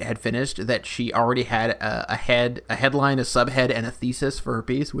episode 8 had finished that she already had a headline, a subhead, and a thesis for her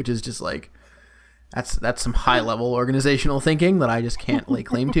piece, which is just like, that's some high level organizational thinking that I just can't lay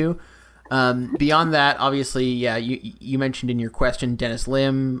claim to. Beyond that, obviously, yeah, you mentioned in your question Dennis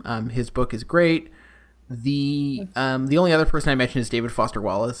Lim. His book is great. The only other person I mentioned is David Foster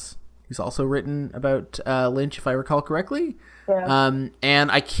Wallace, who's also written about Lynch, if I recall correctly. Yeah.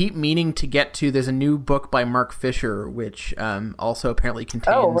 And I keep meaning to get to, there's a new book by Mark Fisher, which also apparently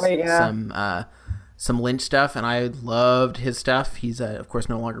contains some Lynch stuff, and I loved his stuff. He's, of course,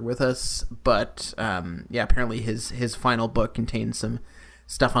 no longer with us, but apparently his final book contains some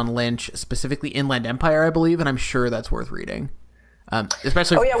stuff on Lynch, specifically Inland Empire, I believe, and I'm sure that's worth reading.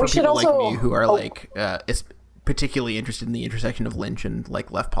 Especially for people like me who are particularly interested in the intersection of Lynch and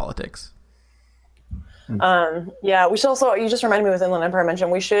like left politics. We should also, you just reminded me with Inland Empire mention,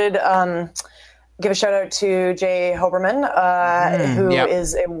 we should give a shout out to Jay Hoberman, who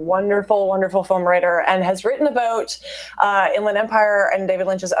is a wonderful, wonderful film writer and has written about Inland Empire and David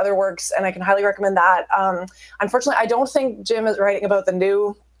Lynch's other works, and I can highly recommend that. Unfortunately, I don't think Jim is writing about the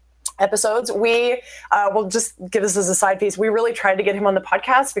new episodes. We will just give this as a side piece. We really tried to get him on the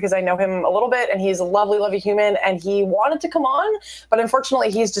podcast because I know him a little bit and he's a lovely, lovely human and he wanted to come on, but unfortunately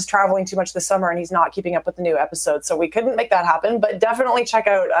he's just traveling too much this summer and he's not keeping up with the new episodes. So we couldn't make that happen, but definitely check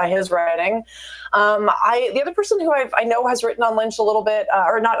out his writing. The other person who I know has written on Lynch a little bit,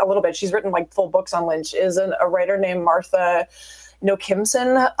 or not a little bit, she's written like full books on Lynch, is a writer named Martha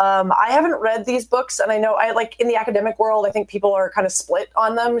Kimson. I haven't read these books, and I know in the academic world, I think people are kind of split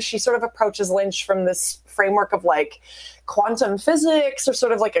on them. She sort of approaches Lynch from this framework of like quantum physics or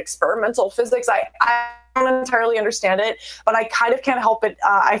sort of like experimental physics. I don't entirely understand it, but I kind of can't help it.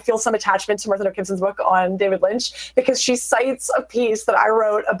 I feel some attachment to Martha Kimson's book on David Lynch because she cites a piece that I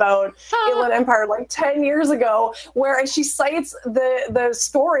wrote about Inland Empire like 10 years ago, where she cites the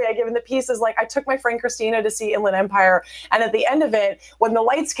story I give in the piece is like, I took my friend Christina to see Inland Empire, and at the end of it, when the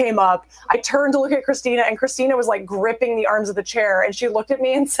lights came up, I turned to look at Christina, and Christina was like gripping the arms of the chair, and she looked at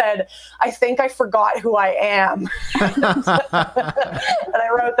me and said, I think I forgot who I am. And I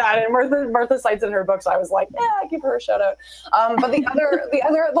wrote that, and Martha cites it in her book, so I was like, yeah, give her a shout out. But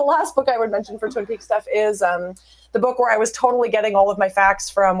the last book I would mention for Twin Peaks stuff is the book where I was totally getting all of my facts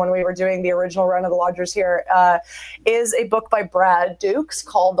from when we were doing the original run of the Lodgers here, is a book by Brad Dukes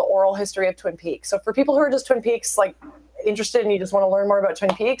called The Oral History of Twin Peaks. So for people who are just Twin Peaks like interested and you just want to learn more about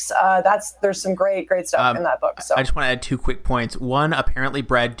Twin Peaks, there's some great stuff in that book. So I just want to add 2 quick points. One, apparently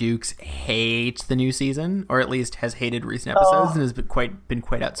Brad Dukes hates the new season, or at least has hated recent episodes and has been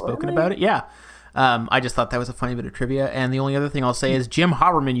quite outspoken about it. Yeah. I just thought that was a funny bit of trivia. And the only other thing I'll say is, Jim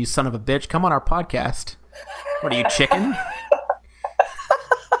Haberman, you son of a bitch, come on our podcast. What are you, chicken?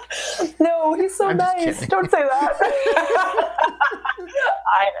 No, he's so nice. Don't say that.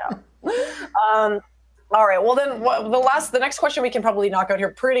 I know. All right. Well, then the next question we can probably knock out here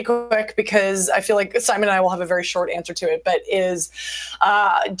pretty quick because I feel like Simon and I will have a very short answer to it. But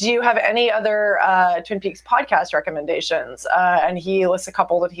do you have any other Twin Peaks podcast recommendations? And he lists a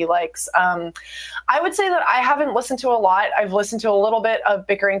couple that he likes. I would say that I haven't listened to a lot. I've listened to a little bit of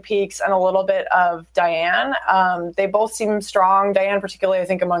Bickering Peaks and a little bit of Diane. They both seem strong. Diane, particularly, I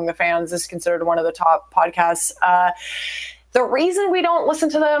think among the fans, is considered one of the top podcasts. The reason we don't listen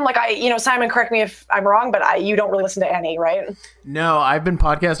to them, Simon, correct me if I'm wrong, but you don't really listen to any, right? No, I've been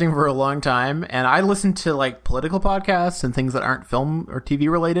podcasting for a long time, and I listen to like political podcasts and things that aren't film or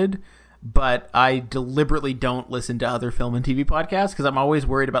TV related, but I deliberately don't listen to other film and TV podcasts because I'm always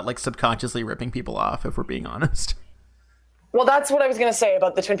worried about like subconsciously ripping people off, if we're being honest. Well, that's what I was going to say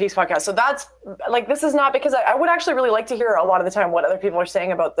about the Twin Peaks podcast. So that's like, this is not because I would actually really like to hear a lot of the time what other people are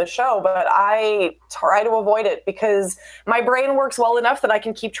saying about the show, but I try to avoid it because my brain works well enough that I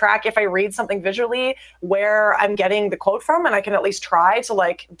can keep track if I read something visually where I'm getting the quote from, and I can at least try to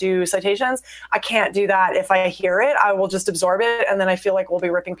like do citations. I can't do that. If I hear it, I will just absorb it. And then I feel like we'll be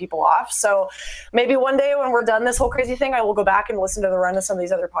ripping people off. So maybe one day when we're done this whole crazy thing, I will go back and listen to the run of some of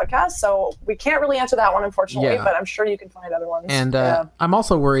these other podcasts. So we can't really answer that one, unfortunately, but I'm sure you can find other ones. And I'm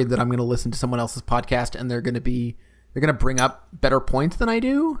also worried that I'm going to listen to someone else's podcast and they're going to bring up better points than I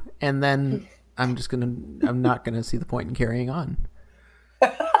do, and then I'm not going to see the point in carrying on.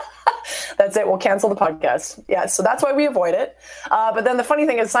 That's it. We'll cancel the podcast. Yeah, so that's why we avoid it. But then the funny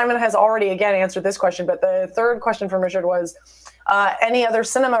thing is Simon has already again answered this question, but the third question from Richard was, any other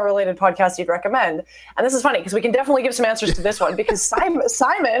cinema-related podcast you'd recommend? And this is funny because we can definitely give some answers to this one because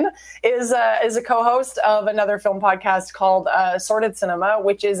Simon is a co-host of another film podcast called Sorted Cinema,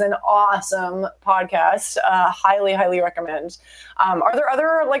 which is an awesome podcast. Highly, highly recommend. Are there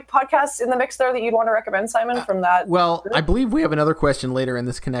other like podcasts in the mix there that you'd want to recommend, Simon, from that? Well, I believe we have another question later, and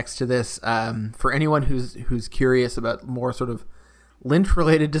this connects to this. For anyone who's curious about more sort of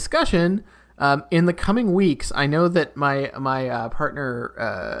Lynch-related discussion. In the coming weeks, I know that my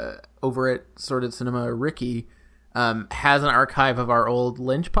partner over at Sorted Cinema, Ricky, has an archive of our old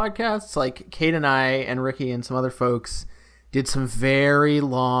Lynch podcasts. Like Kate and I and Ricky and some other folks did some very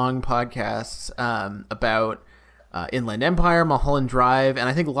long podcasts about Inland Empire, Mulholland Drive, and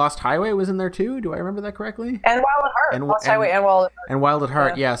I think Lost Highway was in there too. Do I remember that correctly? And Wild at Heart. Lost Highway and Wild at Heart. And Wild at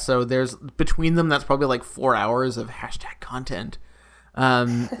Heart, yeah. So there's between them, that's probably like 4 hours of hashtag content.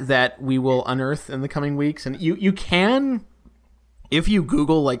 That we will unearth in the coming weeks. And you can, if you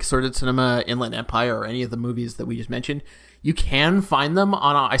Google like Sorted Cinema, Inland Empire, or any of the movies that we just mentioned, you can find them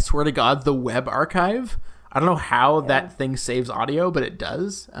on, I swear to God, the web archive. I don't know how that thing saves audio, but it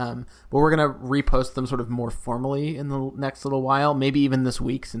does. But we're going to repost them sort of more formally in the next little while, maybe even this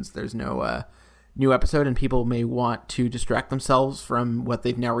week since there's no new episode and people may want to distract themselves from what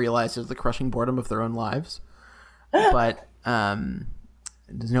they've now realized is the crushing boredom of their own lives. But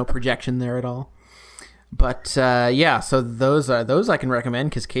there's no projection there at all. But so those I can recommend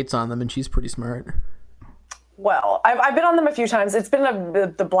because Kate's on them and she's pretty smart. Well, I've been on them a few times. It's been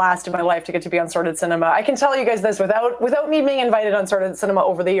the blast of my life to get to be on Sorted Cinema. I can tell you guys this, without me being invited on Sorted Cinema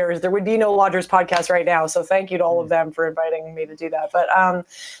over the years, there would be no Lodgers podcast right now. So thank you to all of them for inviting me to do that. But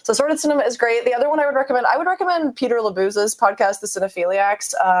so Sorted Cinema is great. The other one I would recommend Peter Labuza's podcast, The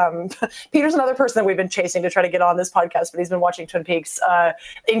Cinephiliacs. Peter's another person that we've been chasing to try to get on this podcast, but he's been watching Twin Peaks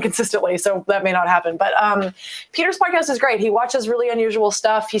inconsistently, so that may not happen. But Peter's podcast is great. He watches really unusual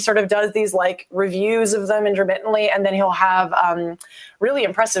stuff. He sort of does these like reviews of them intermittently, and then he'll have really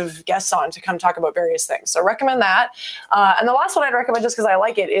impressive guests on to come talk about various things. So recommend that. And the last one I'd recommend, just because I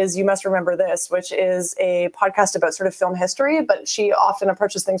like it, is You Must Remember This, which is a podcast about sort of film history, but she often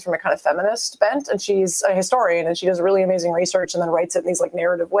approaches things from a kind of feminist bent, and she's a historian, and she does really amazing research and then writes it in these like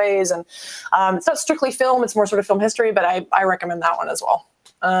narrative ways. And it's not strictly film, it's more sort of film history, but I recommend that one as well.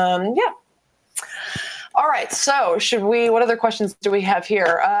 All right, so what other questions do we have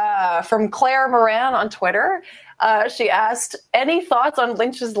here? From Claire Moran on Twitter. She asked, any thoughts on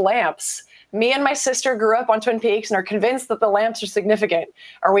Lynch's lamps? Me and my sister grew up on Twin Peaks and are convinced that the lamps are significant.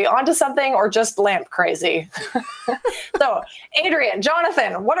 Are we onto something or just lamp crazy? So, Adrienne,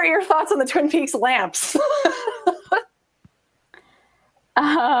 Jonathan, what are your thoughts on the Twin Peaks lamps? Do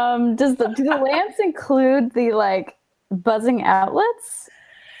the lamps include the like buzzing outlets?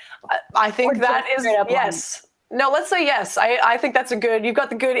 I think that is yes. No, let's say yes. I think that's you've got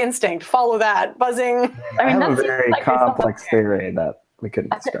the good instinct. Follow that. Buzzing. I have a very complex theory that we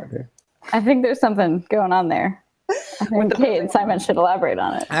couldn't describe here. I think there's something going on there. I think Kate and Simon should elaborate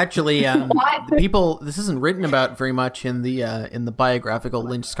on it. Actually, this isn't written about very much in the biographical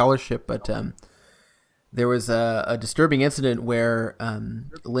Lynch scholarship, but There was a disturbing incident where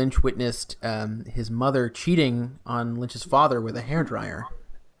Lynch witnessed his mother cheating on Lynch's father with a hairdryer.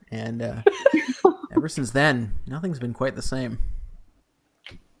 And ever since then, nothing's been quite the same.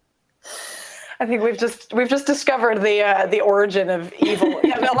 I think we've just discovered the origin of evil.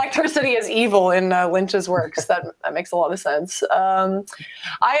 Yeah, electricity is evil in Lynch's works. That makes a lot of sense. All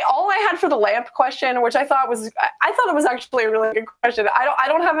I had for the lamp question, which I thought it was actually a really good question. I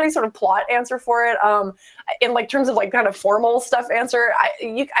don't have any sort of plot answer for it. In like terms of like kind of formal stuff answer,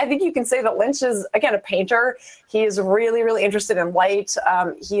 I think you can say that Lynch is, again, a painter. He is really, really interested in light.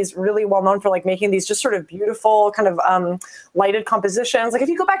 He's really well known for like making these just sort of beautiful kind of lighted compositions. Like if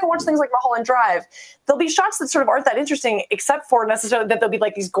you go back and watch things like Mulholland Drive, there'll be shots that sort of aren't that interesting, except for necessarily that there'll be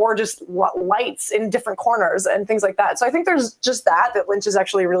like these gorgeous lights in different corners and things like that. So I think there's just that Lynch is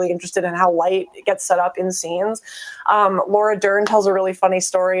actually really interested in how light gets set up in scenes. Laura Dern tells a really funny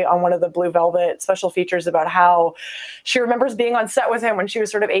story on one of the Blue Velvet special features about how she remembers being on set with him when she was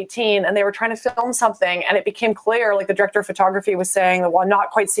sort of 18, and they were trying to film something, and it became clear, like the director of photography was saying, well, I'm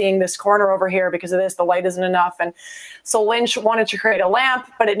not quite seeing this corner over here because of this, the light isn't enough. And so Lynch wanted to create a lamp,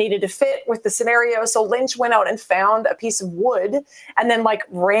 but it needed to fit with the scenario. So Lynch went out and found a piece of wood and then like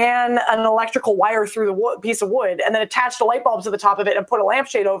ran an electrical wire through the piece of wood and then attached a light bulb to the top of it and put a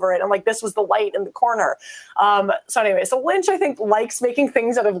lampshade over it. And like, this was the light in the corner. So anyway, so Lynch, I think, likes making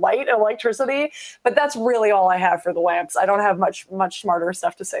things out of light and electricity, but that's really all I have for the lamps. I don't have much smarter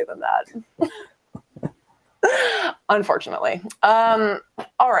stuff to say than that. Unfortunately. All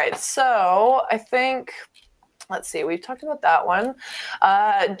right. So I think, let's see, we've talked about that one.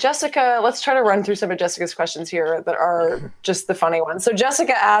 Jessica, let's try to run through some of Jessica's questions here that are just the funny ones. So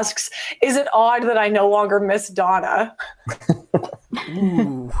Jessica asks, is it odd that I no longer miss Donna?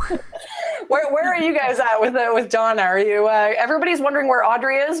 Ooh. Where are you guys at with Donna? Are you, everybody's wondering where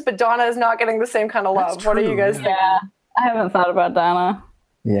Audrey is, but Donna is not getting the same kind of love. What are you guys thinking? Yeah, I haven't thought about Donna.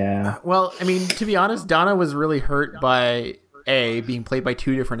 Yeah. Well, I mean, to be honest, Donna was really hurt by A, being played by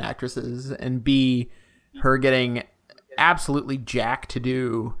two different actresses, and B, her getting absolutely jacked to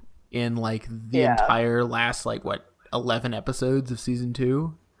do in like the entire last 11 episodes of season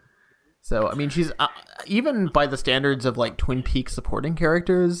 2. So I mean, she's even by the standards of like Twin Peaks supporting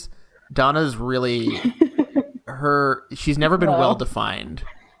characters, Donna's really she's never been well defined.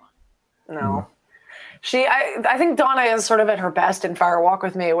 No. I think Donna is sort of at her best in Fire Walk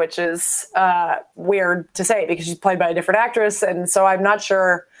with Me, which is weird to say because she's played by a different actress, and so I'm not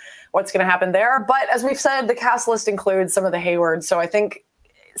sure what's going to happen there. But as we've said, the cast list includes some of the Haywards, so I think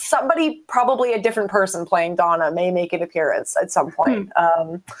somebody, probably a different person playing Donna, may make an appearance at some point.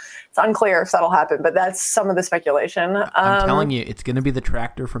 It's unclear if that'll happen, but that's some of the speculation. I'm telling you, it's going to be the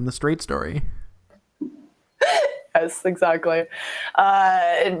tractor from The Straight Story. Yes, exactly.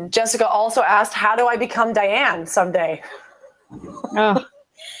 Jessica also asked, how do I become Diane someday? Oh.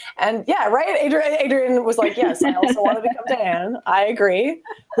 And yeah, right? Adrienne was like, yes, I also want to become Diane. I agree.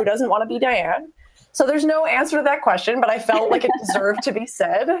 Who doesn't want to be Diane? So there's no answer to that question, but I felt like it deserved to be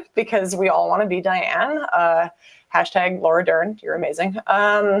said because we all want to be Diane. Hashtag Laura Dern, you're amazing.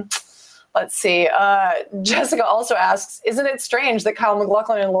 Let's see. Jessica also asks, isn't it strange that Kyle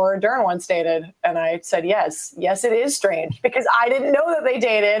MacLachlan and Laura Dern once dated? And I said, yes. Yes, it is strange because I didn't know that they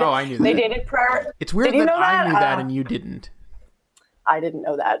dated. Oh, I knew they that. dated prior. It's weird that I knew that and you didn't. I didn't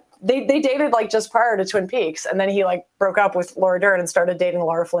know that. They dated like just prior to Twin Peaks, and then he like broke up with Laura Dern and started dating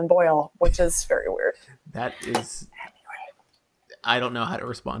Laura Flynn Boyle, which is very weird. That is... I don't know how to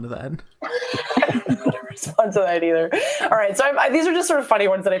respond to that. I don't know how to respond to that either. All right, so these are just sort of funny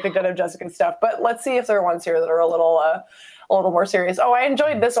ones that I picked out of Jessica's stuff, but let's see if there are ones here that are a little more serious. Oh, I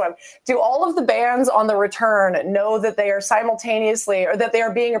enjoyed this one. Do all of the bands on the return know that they are simultaneously, or that they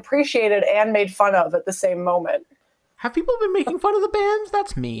are being appreciated and made fun of at the same moment? Have people been making fun of the bands?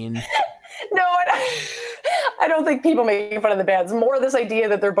 That's mean. No, I don't think people making fun of the bands. More this idea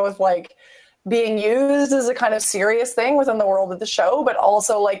that they're both like being used as a kind of serious thing within the world of the show, but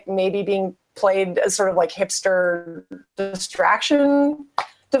also like maybe being played as sort of like hipster distraction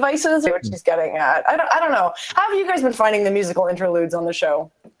devices, which he's getting at. I don't know. How have you guys been finding the musical interludes on the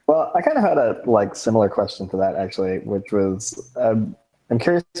show? Well, I kind of had a similar question to that actually, which was I'm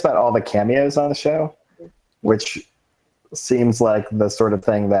curious about all the cameos on the show, which seems like the sort of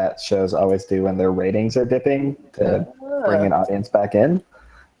thing that shows always do when their ratings are dipping to bring an audience back in.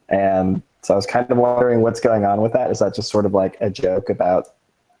 And so I was kind of wondering what's going on with that. Is that just sort of like a joke about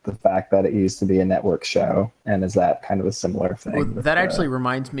the fact that it used to be a network show? And is that kind of a similar thing? Well, that actually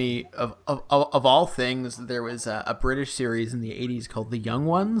reminds me of all things, there was a British series in the 80s called The Young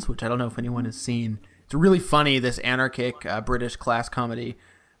Ones, which I don't know if anyone has seen. It's really funny, this anarchic British class comedy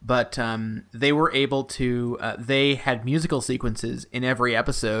but they were able to. They had musical sequences in every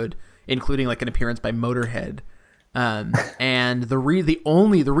episode, including like an appearance by Motorhead. And the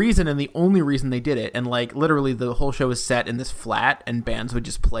only reason they did it, and like literally the whole show is set in this flat, and bands would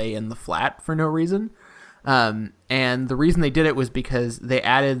just play in the flat for no reason. And the reason they did it was because they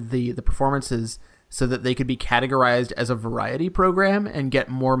added the performances so that they could be categorized as a variety program and get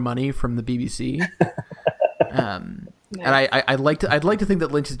more money from the BBC. And I'd like to think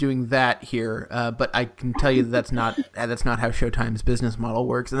that Lynch is doing that here, but I can tell you that's not how Showtime's business model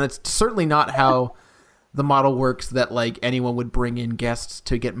works, and that's certainly not how the model works that like anyone would bring in guests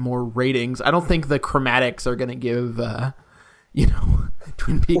to get more ratings. I don't think the Chromatics are going to give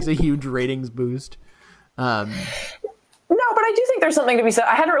Twin Peaks a huge ratings boost. No, but I do think there's something to be said.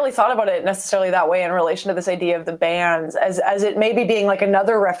 I hadn't really thought about it necessarily that way in relation to this idea of the bands as it maybe being like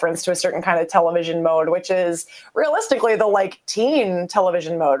another reference to a certain kind of television mode, which is realistically the like teen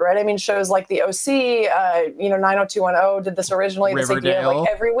television mode, right? I mean, shows like the OC, 90210 did this originally. This idea of like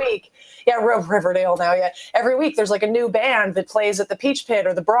every week. Yeah, Riverdale now, yeah. Every week there's like a new band that plays at the Peach Pit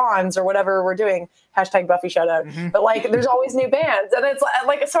or the Bronze or whatever we're doing. Hashtag Buffy shout out. Mm-hmm. But like there's always new bands. And it's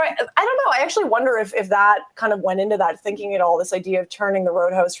like, so I don't know. I actually wonder if that kind of went into that thinking at all, this idea of turning the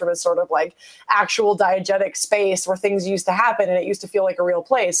Roadhouse from a sort of like actual diegetic space where things used to happen and it used to feel like a real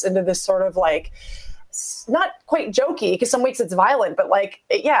place into this sort of like, not quite jokey because some weeks it's violent, but like,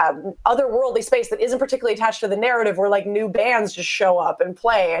 yeah, otherworldly space that isn't particularly attached to the narrative where like new bands just show up and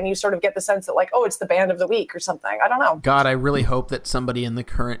play and you sort of get the sense that like, oh, it's the band of the week or something. I don't know. God, I really hope that somebody in the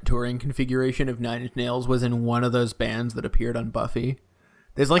current touring configuration of Nine Inch Nails was in one of those bands that appeared on Buffy.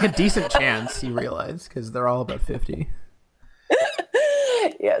 There's like a decent chance, you realize, because they're all about 50.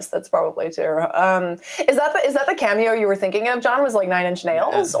 Yes, that's probably true. Is that the cameo you were thinking of, John? Was like Nine Inch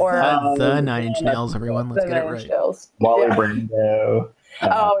Nails or the Nine Inch Nails? Everyone, let's get it right. Wally Brando.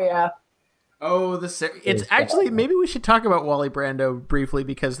 Oh yeah. Oh, it's actually maybe we should talk about Wally Brando briefly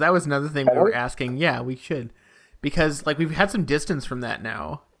because that was another thing we were asking. Yeah, we should because like we've had some distance from that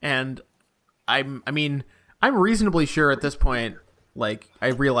now, and I'm reasonably sure at this point. Like I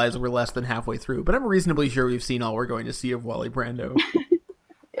realize we're less than halfway through, but I'm reasonably sure we've seen all we're going to see of Wally Brando.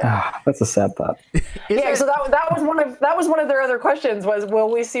 Yeah, that's a sad thought. Yeah, so that was one of their other questions was, will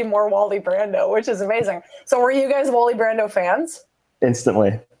we see more Wally Brando, which is amazing. So were you guys Wally Brando fans?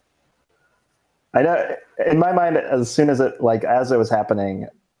 Instantly. I know in my mind, as soon as it was happening,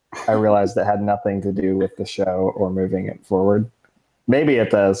 I realized it had nothing to do with the show or moving it forward. Maybe it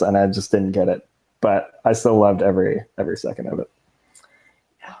does, and I just didn't get it. But I still loved every second of it.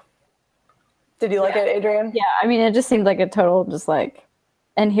 Yeah. Did you like it, Adrienne? Yeah, I mean, it just seemed like a total just like,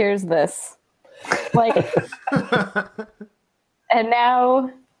 and here's this. Like, and now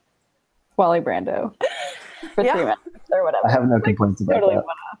Wally Brando for 3 minutes or whatever. I have no complaints about that.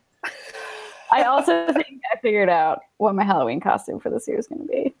 I also think I figured out what my Halloween costume for this year is going to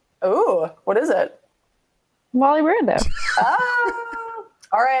be. Ooh, what is it? Wally Brando.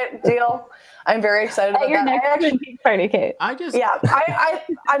 All right, deal. I'm very excited about your that. Next party, Kate. I'm going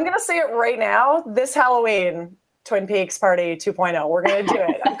to say it right now. This Halloween, Twin Peaks Party 2.0. We're going to do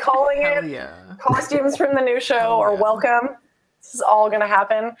it. I'm calling it. Yeah. Costumes from the new show are welcome. This is all going to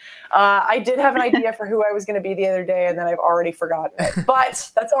happen. I did have an idea for who I was going to be the other day, and then I've already forgotten it.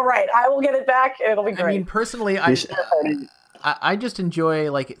 But that's all right. I will get it back. It'll be great. I mean, personally, I just enjoy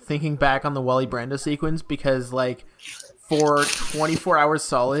like thinking back on the Wally Brando sequence because like for 24 hours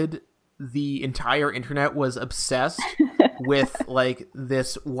solid, the entire internet was obsessed with like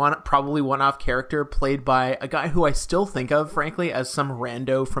this probably one-off character played by a guy who I still think of, frankly, as some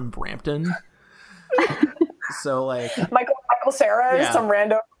rando from Brampton. So like Michael Cera is some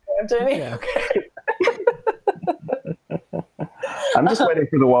rando from Brampton. Yeah. Okay. I'm just waiting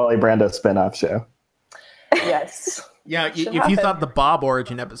for the Wally Brando spin-off show. Yes. Yeah, if you thought the Bob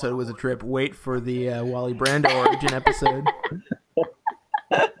origin episode was a trip, wait for the Wally Brando origin episode.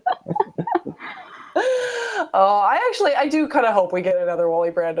 Oh, I do kind of hope we get another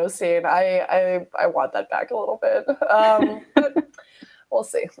Wally Brando scene. I want that back a little bit. But we'll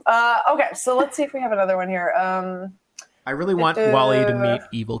see. Okay, so let's see if we have another one here. I really want Wally to meet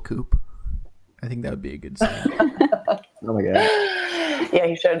Evil Coop. I think that would be a good scene. Oh my god. Yeah,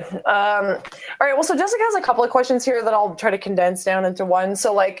 you should. All right. Well, so Jessica has a couple of questions here that I'll try to condense down into one.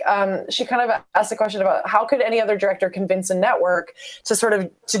 So like, she kind of asked a question about how could any other director convince a network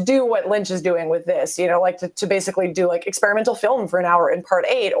to do what Lynch is doing with this, like to basically do like experimental film for an hour in part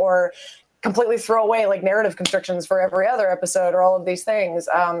 8 or completely throw away like narrative constrictions for every other episode or all of these things.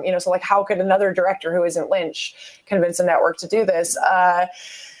 So like how could another director who isn't Lynch convince a network to do this?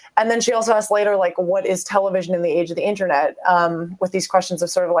 And then she also asked later, like, what is television in the age of the internet? With these questions of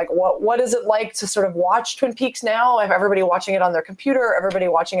sort of like, what is it like to sort of watch Twin Peaks now? If everybody watching it on their computer, everybody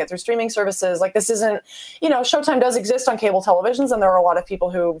watching it through streaming services, like this isn't, Showtime does exist on cable televisions, and there are a lot of people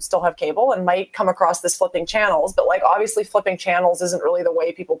who still have cable and might come across this flipping channels, but like obviously flipping channels isn't really the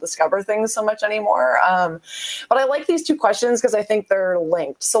way people discover things so much anymore. But I like these two questions because I think they're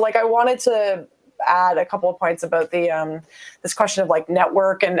linked. So like I wanted to add a couple of points about the this question of like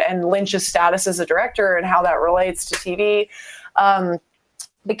network and Lynch's status as a director and how that relates to TV.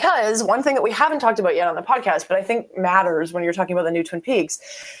 Because one thing that we haven't talked about yet on the podcast, but I think matters when you're talking about the new Twin Peaks,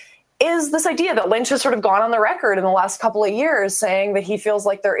 is this idea that Lynch has sort of gone on the record in the last couple of years saying that he feels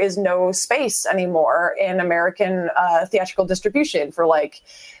like there is no space anymore in American theatrical distribution for like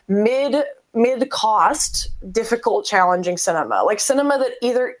mid-cost, difficult, challenging cinema. Like cinema that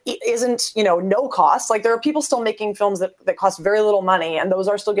either isn't, no cost. Like there are people still making films that cost very little money, and those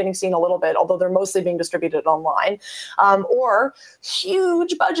are still getting seen a little bit, although they're mostly being distributed online, or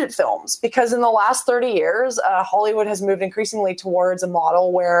huge budget films. Because in the last 30 years, Hollywood has moved increasingly towards a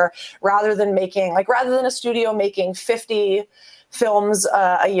model where rather than a studio making 50 films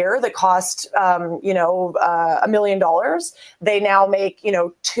a year that cost, $1 million, they now make,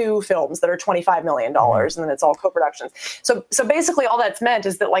 2 films that are $25 million, and then it's all co-productions. So basically all that's meant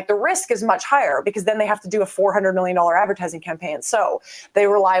is that like the risk is much higher because then they have to do a $400 million advertising campaign. So they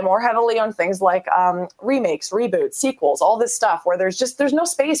rely more heavily on things like remakes, reboots, sequels, all this stuff where there's no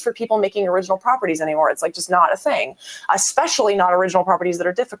space for people making original properties anymore. It's like just not a thing, especially not original properties that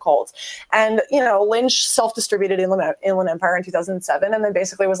are difficult. And, Lynch self-distributed Inland Empire in 2007, and then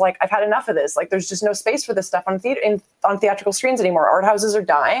basically was like, I've had enough of this. Like, there's just no space for this stuff on theatrical screens anymore. Art houses are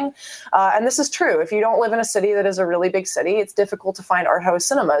dying. And this is true. If you don't live in a city that is a really big city, it's difficult to find art house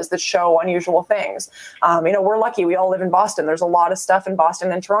cinemas that show unusual things. We're lucky. We all live in Boston. There's a lot of stuff in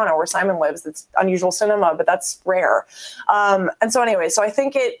Boston and Toronto where Simon lives that's unusual cinema, but that's rare. And so anyway, so I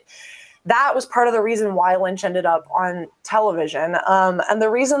think that was part of the reason why Lynch ended up on television. And the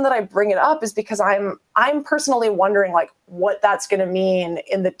reason that I bring it up is because I'm personally wondering like what that's going to mean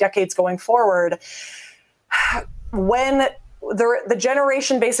in the decades going forward when the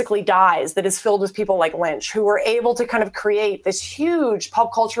generation basically dies that is filled with people like Lynch who were able to kind of create this huge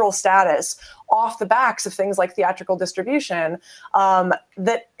pop cultural status off the backs of things like theatrical distribution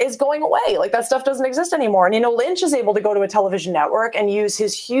that is going away. Like that stuff doesn't exist anymore. And, Lynch is able to go to a television network and use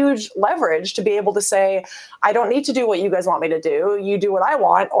his huge leverage to be able to say, I don't need to do what you guys want me to do. You do what I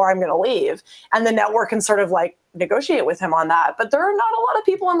want, or I'm going to leave. And the network can sort of like negotiate with him on that. But there are not a lot of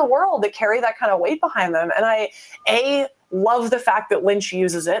people in the world that carry that kind of weight behind them. And I love the fact that Lynch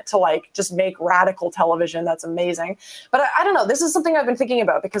uses it to like just make radical television. That's amazing. But I don't know. This is something I've been thinking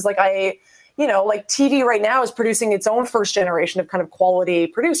about because like TV right now is producing its own first generation of kind of quality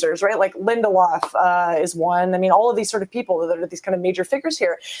producers, right? Like Lindelof is one. I mean, all of these sort of people that are these kind of major figures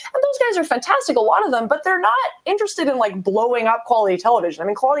here. And those guys are fantastic, a lot of them, but they're not interested in like blowing up quality television. I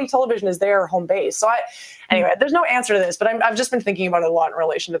mean, quality television is their home base. So anyway, there's no answer to this, but I've just been thinking about it a lot in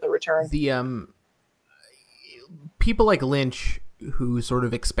relation to the return. The people like Lynch who sort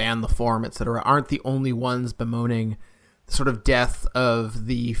of expand the form, etc., aren't the only ones bemoaning sort of death of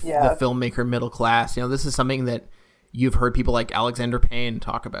the filmmaker middle class. This is something that you've heard people like Alexander Payne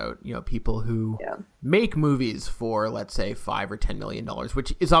talk about, people who make movies for, let's say, $5 or $10 million,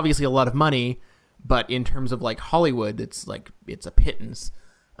 which is obviously a lot of money, but in terms of like Hollywood, it's a pittance.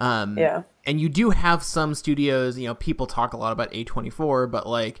 And you do have some studios, people talk a lot about A24, but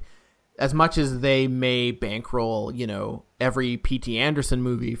like as much as they may bankroll, every P.T. Anderson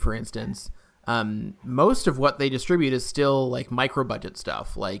movie, for instance, most of what they distribute is still like micro budget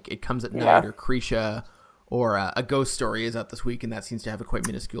stuff, like It Comes at Night or Krisha or A Ghost Story is out this week, and that seems to have a quite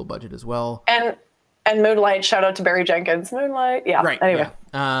minuscule budget as well. And Moonlight, shout out to Barry Jenkins. Moonlight, anyway.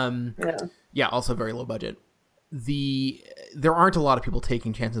 Also very low budget. There aren't a lot of people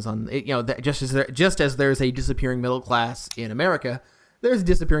taking chances on it, just as there's a disappearing middle class in America, there's a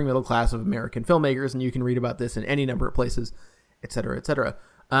disappearing middle class of American filmmakers, and you can read about this in any number of places, et cetera, et cetera.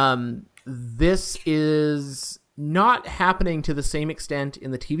 This is not happening to the same extent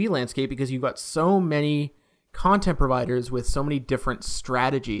in the TV landscape because you've got so many content providers with so many different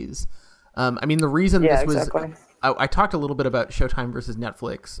strategies. The reason this was... I talked a little bit about Showtime versus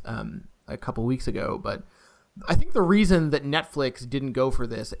Netflix a couple weeks ago, but I think the reason that Netflix didn't go for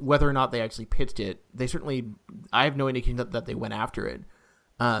this, whether or not they actually pitched it, I have no indication that they went after it.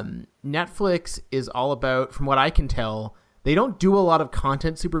 Netflix is all about, from what I can tell, they don't do a lot of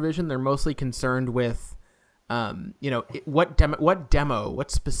content supervision. They're mostly concerned with,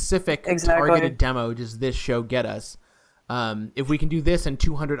 what specific targeted demo does this show get us? If we can do this and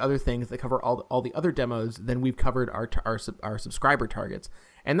 200 other things that cover all the other demos, then we've covered our subscriber targets.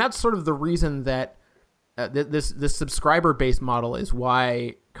 And that's sort of the reason that this subscriber-based model is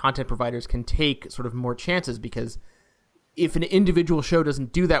why content providers can take sort of more chances, because if an individual show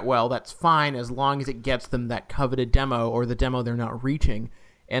doesn't do that well, that's fine as long as it gets them that coveted demo or the demo they're not reaching.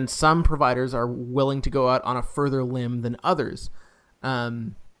 And some providers are willing to go out on a further limb than others.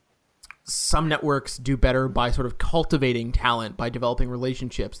 Some networks do better by sort of cultivating talent, by developing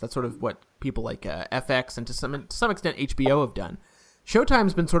relationships. That's sort of what people like FX and to some extent HBO have done.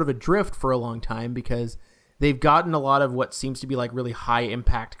 Showtime's been sort of adrift for a long time because they've gotten a lot of what seems to be like really high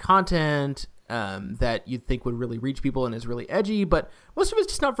impact content that you'd think would really reach people and is really edgy, but most of it's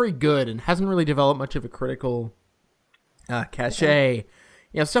just not very good and hasn't really developed much of a critical cachet.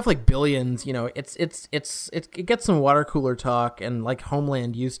 Stuff like Billions, it gets some water cooler talk and like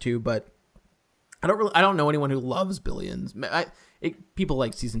Homeland used to, but I don't know anyone who loves Billions. People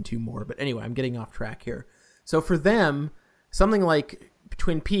like season 2 more, but anyway, I'm getting off track here. So for them, something like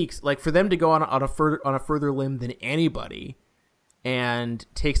Twin Peaks, like for them to go on a further limb than anybody and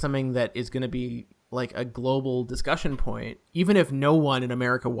take something that is going to be like a global discussion point, even if no one in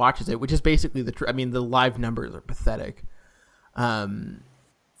America watches it, which is basically the live numbers are pathetic.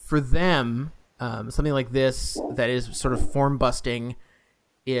 For them, something like this that is sort of form busting,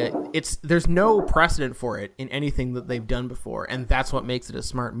 there's no precedent for it in anything that they've done before, and that's what makes it a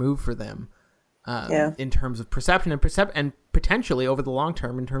smart move for them. In terms of perception and potentially over the long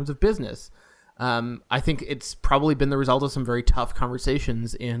term in terms of business. I think it's probably been the result of some very tough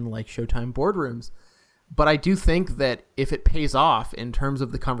conversations in like Showtime boardrooms. But I do think that if it pays off in terms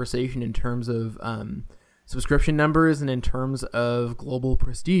of the conversation, in terms of subscription numbers and in terms of global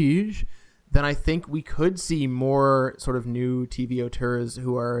prestige, then I think we could see more sort of new TV auteurs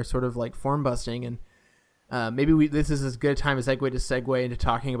who are sort of like form busting. And maybe this is as good a time as to segue into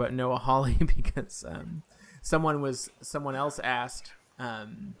talking about Noah Hawley because someone else asked.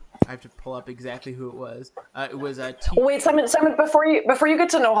 I have to pull up exactly who it was. It was Wait, Simon, before you get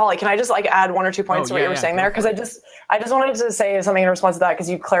to Noah Hawley, can I just like add one or two points to what you were saying there? Because I just wanted to say something in response to that, because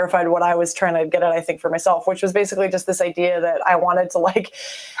you clarified what I was trying to get at, I think, for myself, which was basically just this idea that I wanted to like,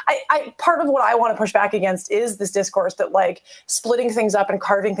 I part of what I want to push back against is this discourse that like splitting things up and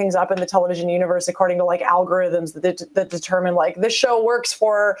carving things up in the television universe according to like algorithms that determine like this show works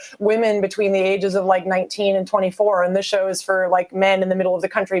for women between the ages of like 19 and 24, and this show is for like men in the middle of the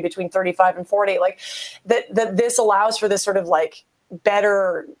country between 35 and 40, like that this allows for this sort of like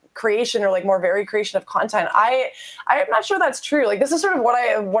better creation or like more varied creation of content. I'm not sure that's true. Like this is sort of what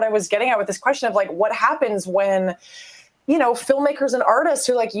I was getting at with this question of like what happens when filmmakers and artists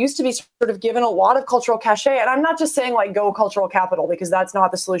who like used to be sort of given a lot of cultural cachet. And I'm not just saying like go cultural capital, because that's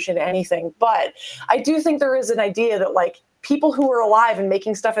not the solution to anything. But I do think there is an idea that like people who were alive and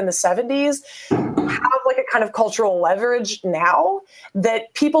making stuff in the 70s have like a kind of cultural leverage now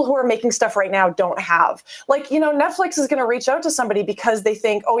that people who are making stuff right now don't have. Like, Netflix is going to reach out to somebody because they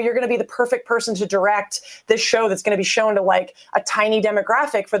think, oh, you're going to be the perfect person to direct this show that's going to be shown to like a tiny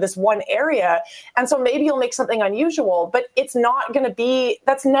demographic for this one area. And so maybe you'll make something unusual, but it's not going to be,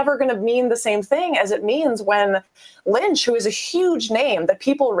 that's never going to mean the same thing as it means when Lynch, who is a huge name that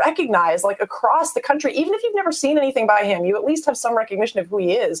people recognize like across the country, even if you've never seen anything by him, you at least have some recognition of who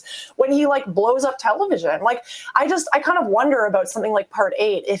he is, when he like blows up television. Like I kind of wonder about something like Part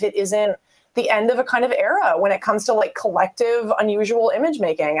 8 if it isn't the end of a kind of era when it comes to like collective unusual image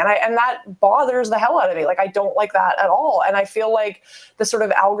making. And that bothers the hell out of me. Like I don't like that at all. And I feel like the sort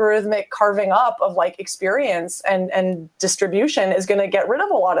of algorithmic carving up of like experience and distribution is going to get rid of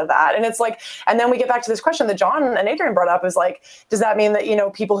a lot of that. And it's like, and then we get back to this question that John and Adrienne brought up is like, does that mean that,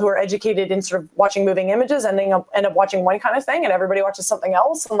 people who are educated in sort of watching moving images end up watching one kind of thing and everybody watches something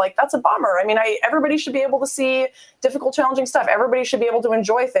else? And like, that's a bummer. I mean, everybody should be able to see difficult, challenging stuff. Everybody should be able to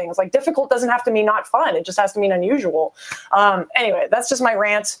enjoy things. Like difficult doesn't have to mean not fun. It just has to mean unusual. Anyway, that's just my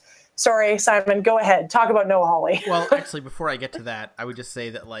rant. Sorry, Simon, go ahead. Talk about Noah Hawley. Well, actually, before I get to that, I would just say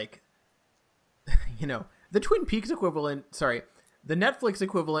that, like, the Twin Peaks equivalent, the Netflix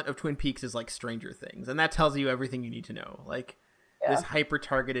equivalent of Twin Peaks is like Stranger Things, and that tells you everything you need to know. Like, this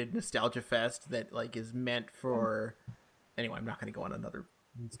hyper-targeted nostalgia fest that, like, is meant for... Anyway, I'm not going to go on another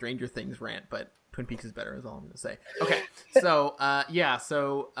Stranger Things rant, but Twin Peaks is better is all I'm going to say. Okay, so,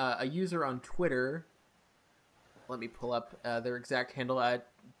 a user on Twitter, let me pull up their exact handle,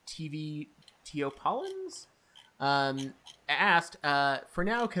 TV Teopolins, asked, for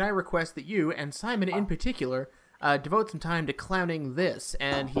now, can I request that you, and Simon in particular, devote some time to clowning this?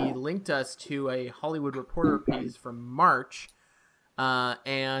 And he linked us to a Hollywood Reporter piece from March,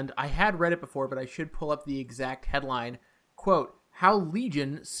 and I had read it before, but I should pull up the exact headline quote, how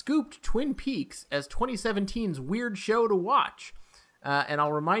Legion scooped Twin Peaks as 2017's weird show to watch. And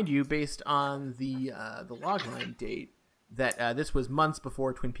I'll remind you, based on the logline date, that this was months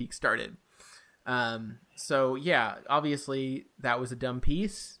before Twin Peaks started. So yeah, obviously that was a dumb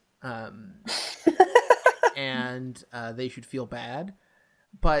piece, and they should feel bad.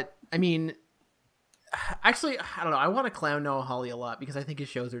 But I mean, actually, I don't know. I want to clown Noah Hawley a lot because I think his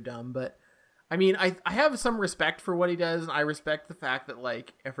shows are dumb. But I mean, I have some respect for what he does, and I respect the fact that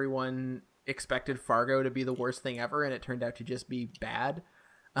like everyone expected Fargo to be the worst thing ever, and it turned out to just be bad.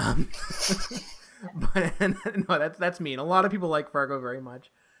 But no, that's mean. A lot of people like Fargo very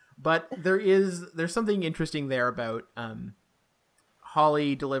much, but there's something interesting there about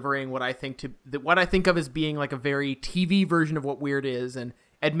Hawley delivering what I think of as being like a very TV version of what Weird is, and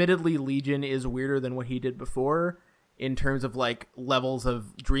admittedly, Legion is weirder than what he did before in terms of like levels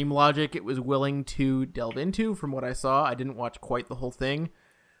of dream logic it was willing to delve into. From what I saw, I didn't watch quite the whole thing,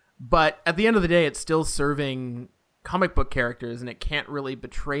 but at the end of the day, it's still serving comic book characters, and it can't really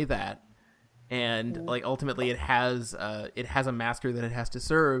betray that. And like ultimately, it has a master that it has to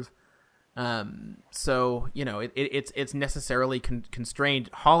serve. So you know, it's necessarily constrained.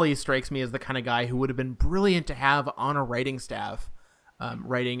 Hawley strikes me as the kind of guy who would have been brilliant to have on a writing staff,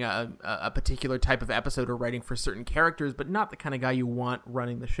 writing a particular type of episode or writing for certain characters, but not the kind of guy you want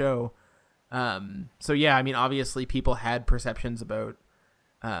running the show. So yeah, I mean, obviously, people had perceptions about.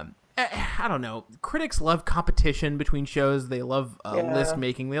 I don't know. Critics love competition between shows. They love list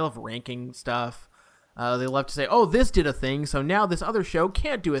making. They love ranking stuff. They love to say, "Oh, this did a thing, so now this other show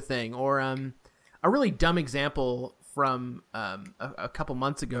can't do a thing." Or a really dumb example from a couple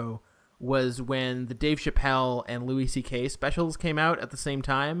months ago was when the Dave Chappelle and Louis C.K. specials came out at the same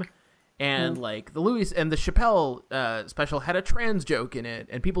time, and like the Louis and the Chappelle special had a trans joke in it,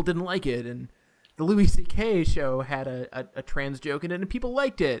 and people didn't like it, and the Louis C.K. show had a trans joke in it, and people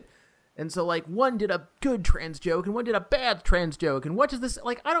liked it. And so, like, one did a good trans joke and one did a bad trans joke. And what does this...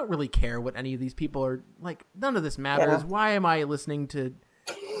 Like, I don't really care what any of these people are... Like, none of this matters. Yeah. Why am I listening to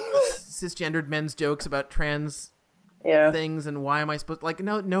cisgendered men's jokes about trans things? And why am I supposed... Like,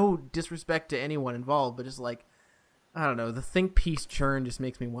 no disrespect to anyone involved, but just, like, I don't know. The think piece churn just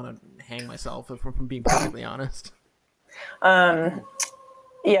makes me want to hang myself, from being perfectly honest.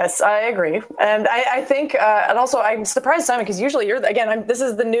 Yes, I agree, and I think, and also I'm surprised, Simon, because usually this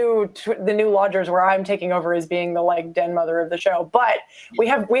is the new lodgers where I'm taking over as being the like den mother of the show, but we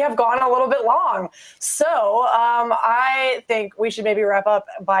have gone a little bit long, so I think we should maybe wrap up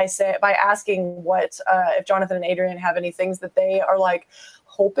by asking what if Jonathan and Adrienne have any things that they are like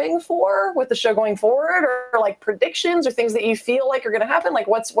hoping for with the show going forward, or like predictions or things that you feel like are going to happen. Like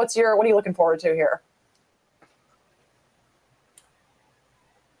what are you looking forward to here?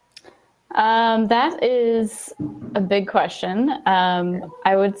 That is a big question.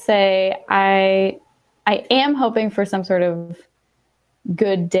 I would say I am hoping for some sort of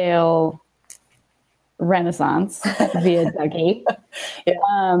good Dale renaissance via Dougie.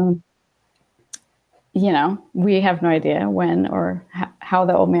 You know, we have no idea when or how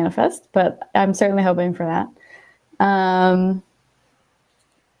that will manifest, but I'm certainly hoping for that.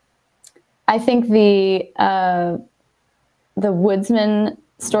 I think the Woodsman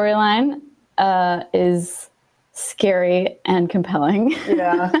storyline is scary and compelling.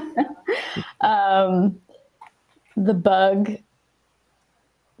 Yeah. The bug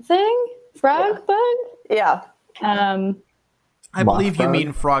thing? Frog bug? Yeah. I believe you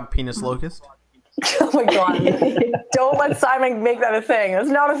mean frog penis locust. Oh my god. Don't let Simon make that a thing. It's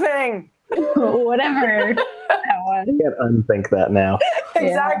not a thing. Whatever that was. You can't unthink that now.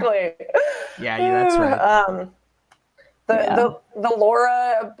 Exactly. Yeah, that's right. The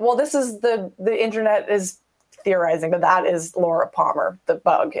Laura, well, this is the internet is theorizing that is Laura Palmer, the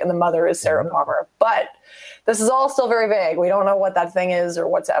bug, and the mother is Sarah Palmer. But this is all still very vague. We don't know what that thing is or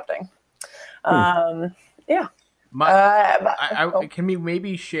what's happening. Yeah. Can we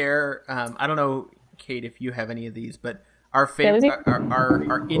maybe share? I don't know, Kate, if you have any of these, but our favorite,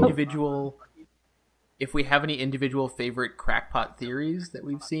 our individual. If we have any individual favorite crackpot theories that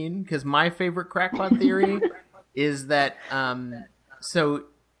we've seen, because my favorite crackpot theory is that so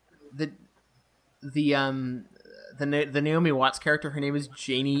the Naomi Watts character, her name is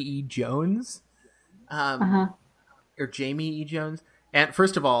Janie E. Jones, or Jamie E. Jones. And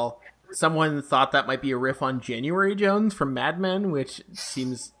first of all, someone thought that might be a riff on January Jones from Mad Men, which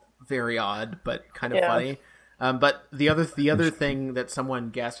seems very odd but kind of funny. But the other thing that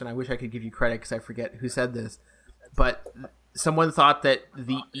someone guessed, and I wish I could give you credit because I forget who said this, but someone thought that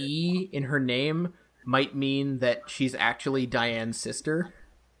the E in her name might mean that she's actually Diane's sister.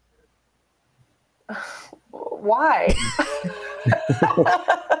 Why?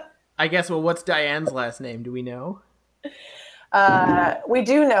 I guess, well, what's Diane's last name? Do we know? We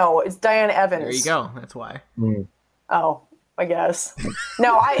do know. It's Diane Evans. There you go. That's why. Oh, I guess.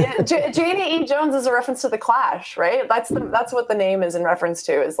 No, Janie E. Jones is a reference to The Clash, right? That's what the name is in reference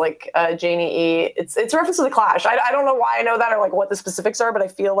to, is like Janie E. It's a reference to The Clash. I don't know why I know that or like what the specifics are, but I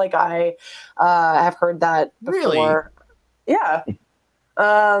feel like I have heard that before. Really? Yeah.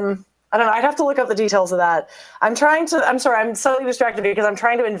 I don't know. I'd have to look up the details of that. I'm sorry, I'm slightly distracted because I'm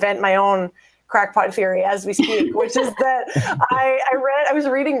trying to invent my own crackpot theory as we speak, which is that I was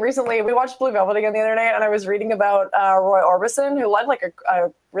reading recently, we watched Blue Velvet again the other night, and I was reading about Roy Orbison, who led like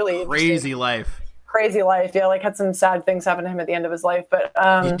a really crazy life. Yeah, like had some sad things happen to him at the end of his life. But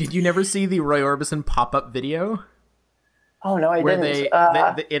did you never see the Roy Orbison pop-up video? Oh no, I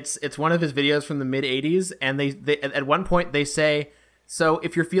didn't. It's one of his videos from the mid '80s, and they at one point they say, so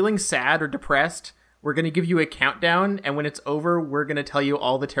if you're feeling sad or depressed, we're going to give you a countdown, and when it's over, we're going to tell you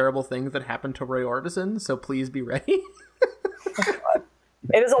all the terrible things that happened to Roy Orbison, so please be ready.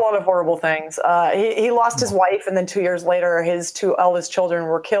 It is a lot of horrible things. He lost his wife, and then 2 years later, his two eldest children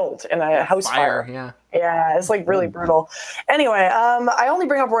were killed in a house fire. Yeah, it's like really brutal. Anyway, I only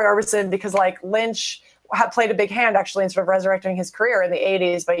bring up Roy Orbison because like Lynch had played a big hand actually in sort of resurrecting his career in the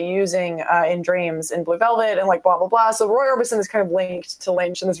 80s by using In Dreams in Blue Velvet and like blah, blah, blah. So Roy Orbison is kind of linked to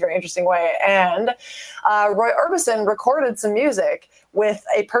Lynch in this very interesting way. And Roy Orbison recorded some music with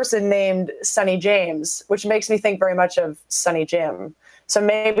a person named Sonny James, which makes me think very much of Sonny Jim. So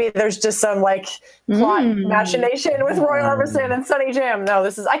maybe there's just some like plot machination with Roy Orbison and Sonny Jim. No,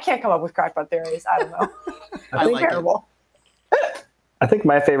 I can't come up with crackpot theories. I don't know. I like terrible. I think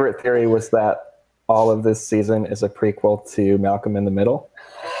my favorite theory was that all of this season is a prequel to Malcolm in the Middle.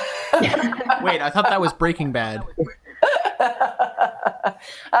 Wait, I thought that was Breaking Bad.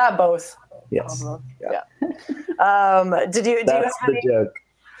 Both. Yes. Yeah. That's the joke.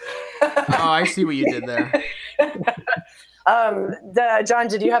 Oh, I see what you did there. John,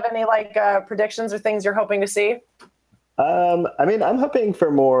 did you have any like predictions or things you're hoping to see? I mean, I'm hoping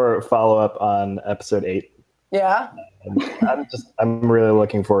for more follow-up on episode 8. Yeah. I'm really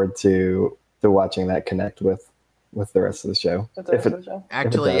looking forward to watching that connect with the rest of the show.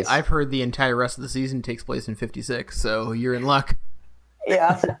 Actually, I've heard the entire rest of the season takes place in 56, so you're in luck.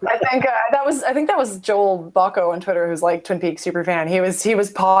 Yeah, I think that was Joel Bacco on Twitter, who's like Twin Peaks super fan. He was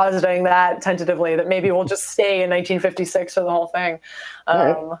positing that tentatively that maybe we'll just stay in 1956 for the whole thing,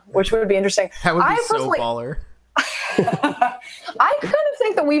 which would be interesting. That would be so baller. I kind of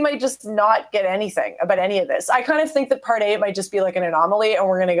think that we might just not get anything about any of this. I kind of think that part 8 might just be like an anomaly, and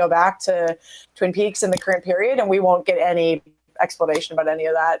we're going to go back to Twin Peaks in the current period, and we won't get any explanation about any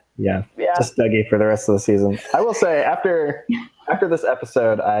of that. Yeah. Just Dougie for the rest of the season. I will say after this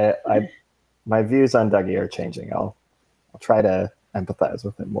episode, my views on Dougie are changing. I'll try to empathize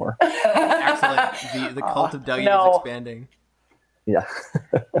with him more. Excellent. The cult of Dougie is expanding. Yeah.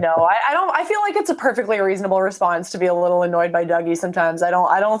 No, I don't. I feel like it's a perfectly reasonable response to be a little annoyed by Dougie sometimes. I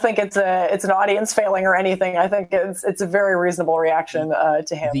don't think it's an audience failing or anything. I think it's a very reasonable reaction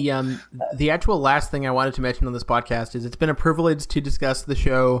to him. The actual last thing I wanted to mention on this podcast is it's been a privilege to discuss the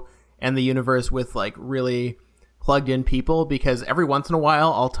show and the universe with like really plugged in people, because every once in a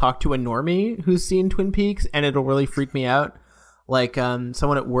while I'll talk to a normie who's seen Twin Peaks and it'll really freak me out. Like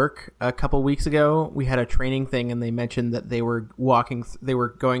someone at work a couple weeks ago, we had a training thing and they mentioned that they were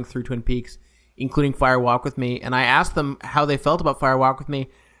going through Twin Peaks, including Fire Walk with Me. And I asked them how they felt about Fire Walk with Me.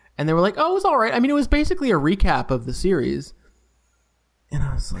 And they were like, oh, it was all right. I mean, it was basically a recap of the series. And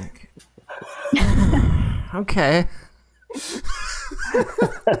I was like, okay.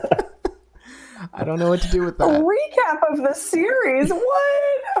 I don't know what to do with that. A recap of the series?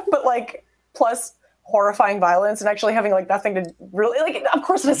 What? But like, plus horrifying violence and actually having like nothing to really like. Of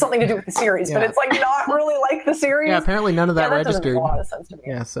course, it has something to do with the series, but it's like not really like the series. Yeah, apparently none of that registered. Doesn't make a lot of sense to me.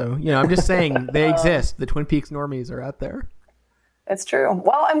 Yeah, so I'm just saying they exist. The Twin Peaks normies are out there. It's true.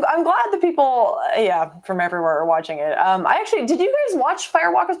 Well, I'm glad the people, from everywhere are watching it. Did you guys watch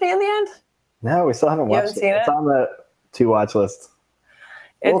Fire Walk with Me in the end? No, we still haven't watched it. It's on the to watch list.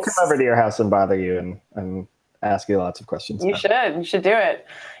 We'll come over to your house and bother you and ask you lots of questions. You should do it.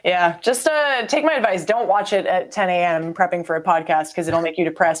 Yeah. Just take my advice. Don't watch it at 10 a.m. prepping for a podcast, because it'll make you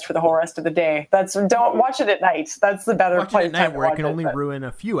depressed for the whole rest of the day. Don't watch it at night. That's the better place. Watch it at night where it can only ruin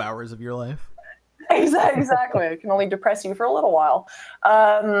a few hours of your life. Exactly. It can only depress you for a little while.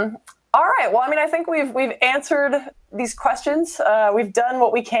 All right. Well, I mean, I think we've answered these questions. We've done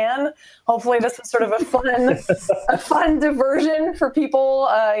what we can. Hopefully this was sort of a fun diversion for people,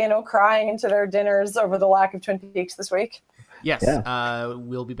 crying into their dinners over the lack of Twin Peaks this week. Yes,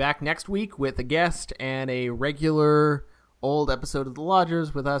 we'll be back next week with a guest and a regular old episode of The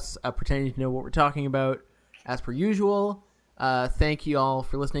Lodgers with us pretending to know what we're talking about as per usual. Thank you all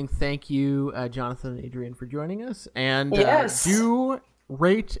for listening. Thank you, Jonathan and Adrienne, for joining us. And do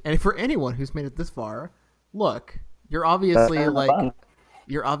rate, and for anyone who's made it this far, look, you're obviously like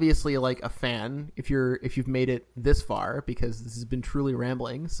a fan if you've made it this far, because this has been truly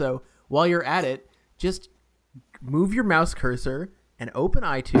rambling. So while you're at it, just move your mouse cursor and open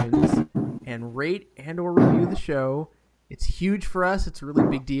iTunes and rate and or review the show. It's huge for us. It's a really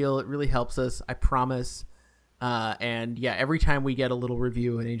big deal. It really helps us, I promise. And yeah, every time we get a little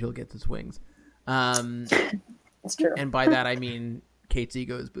review, an angel gets its wings. That's true. And by that I mean Kate's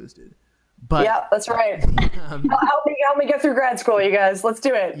ego is boosted. But yeah, that's right. Help me get through grad school, you guys. Let's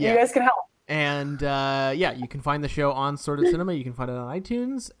do it. Yeah. You guys can help. And you can find the show on Sort of Cinema. You can find it on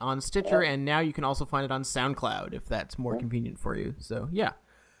iTunes, on Stitcher, and now you can also find it on SoundCloud if that's more convenient for you. So yeah.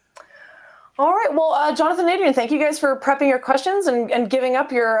 All right. Well, Jonathan and Adrienne, thank you guys for prepping your questions and giving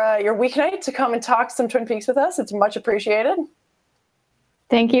up your weeknight to come and talk some Twin Peaks with us. It's much appreciated.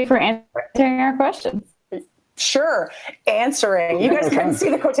 Thank you for answering our questions. Sure. Answering. You guys couldn't see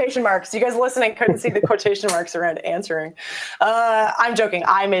the quotation marks. You guys listening couldn't see the quotation marks around answering. I'm joking.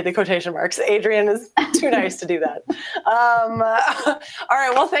 I made the quotation marks. Adrienne is too nice to do that. All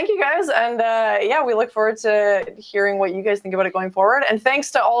right. Well, thank you guys. And we look forward to hearing what you guys think about it going forward. And thanks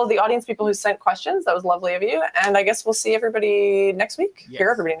to all of the audience people who sent questions. That was lovely of you. And I guess we'll see everybody next week. Yes. Hear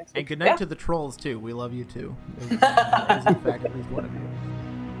everybody next week. And good night to the trolls, too. We love you, too. As in fact, at least one of you.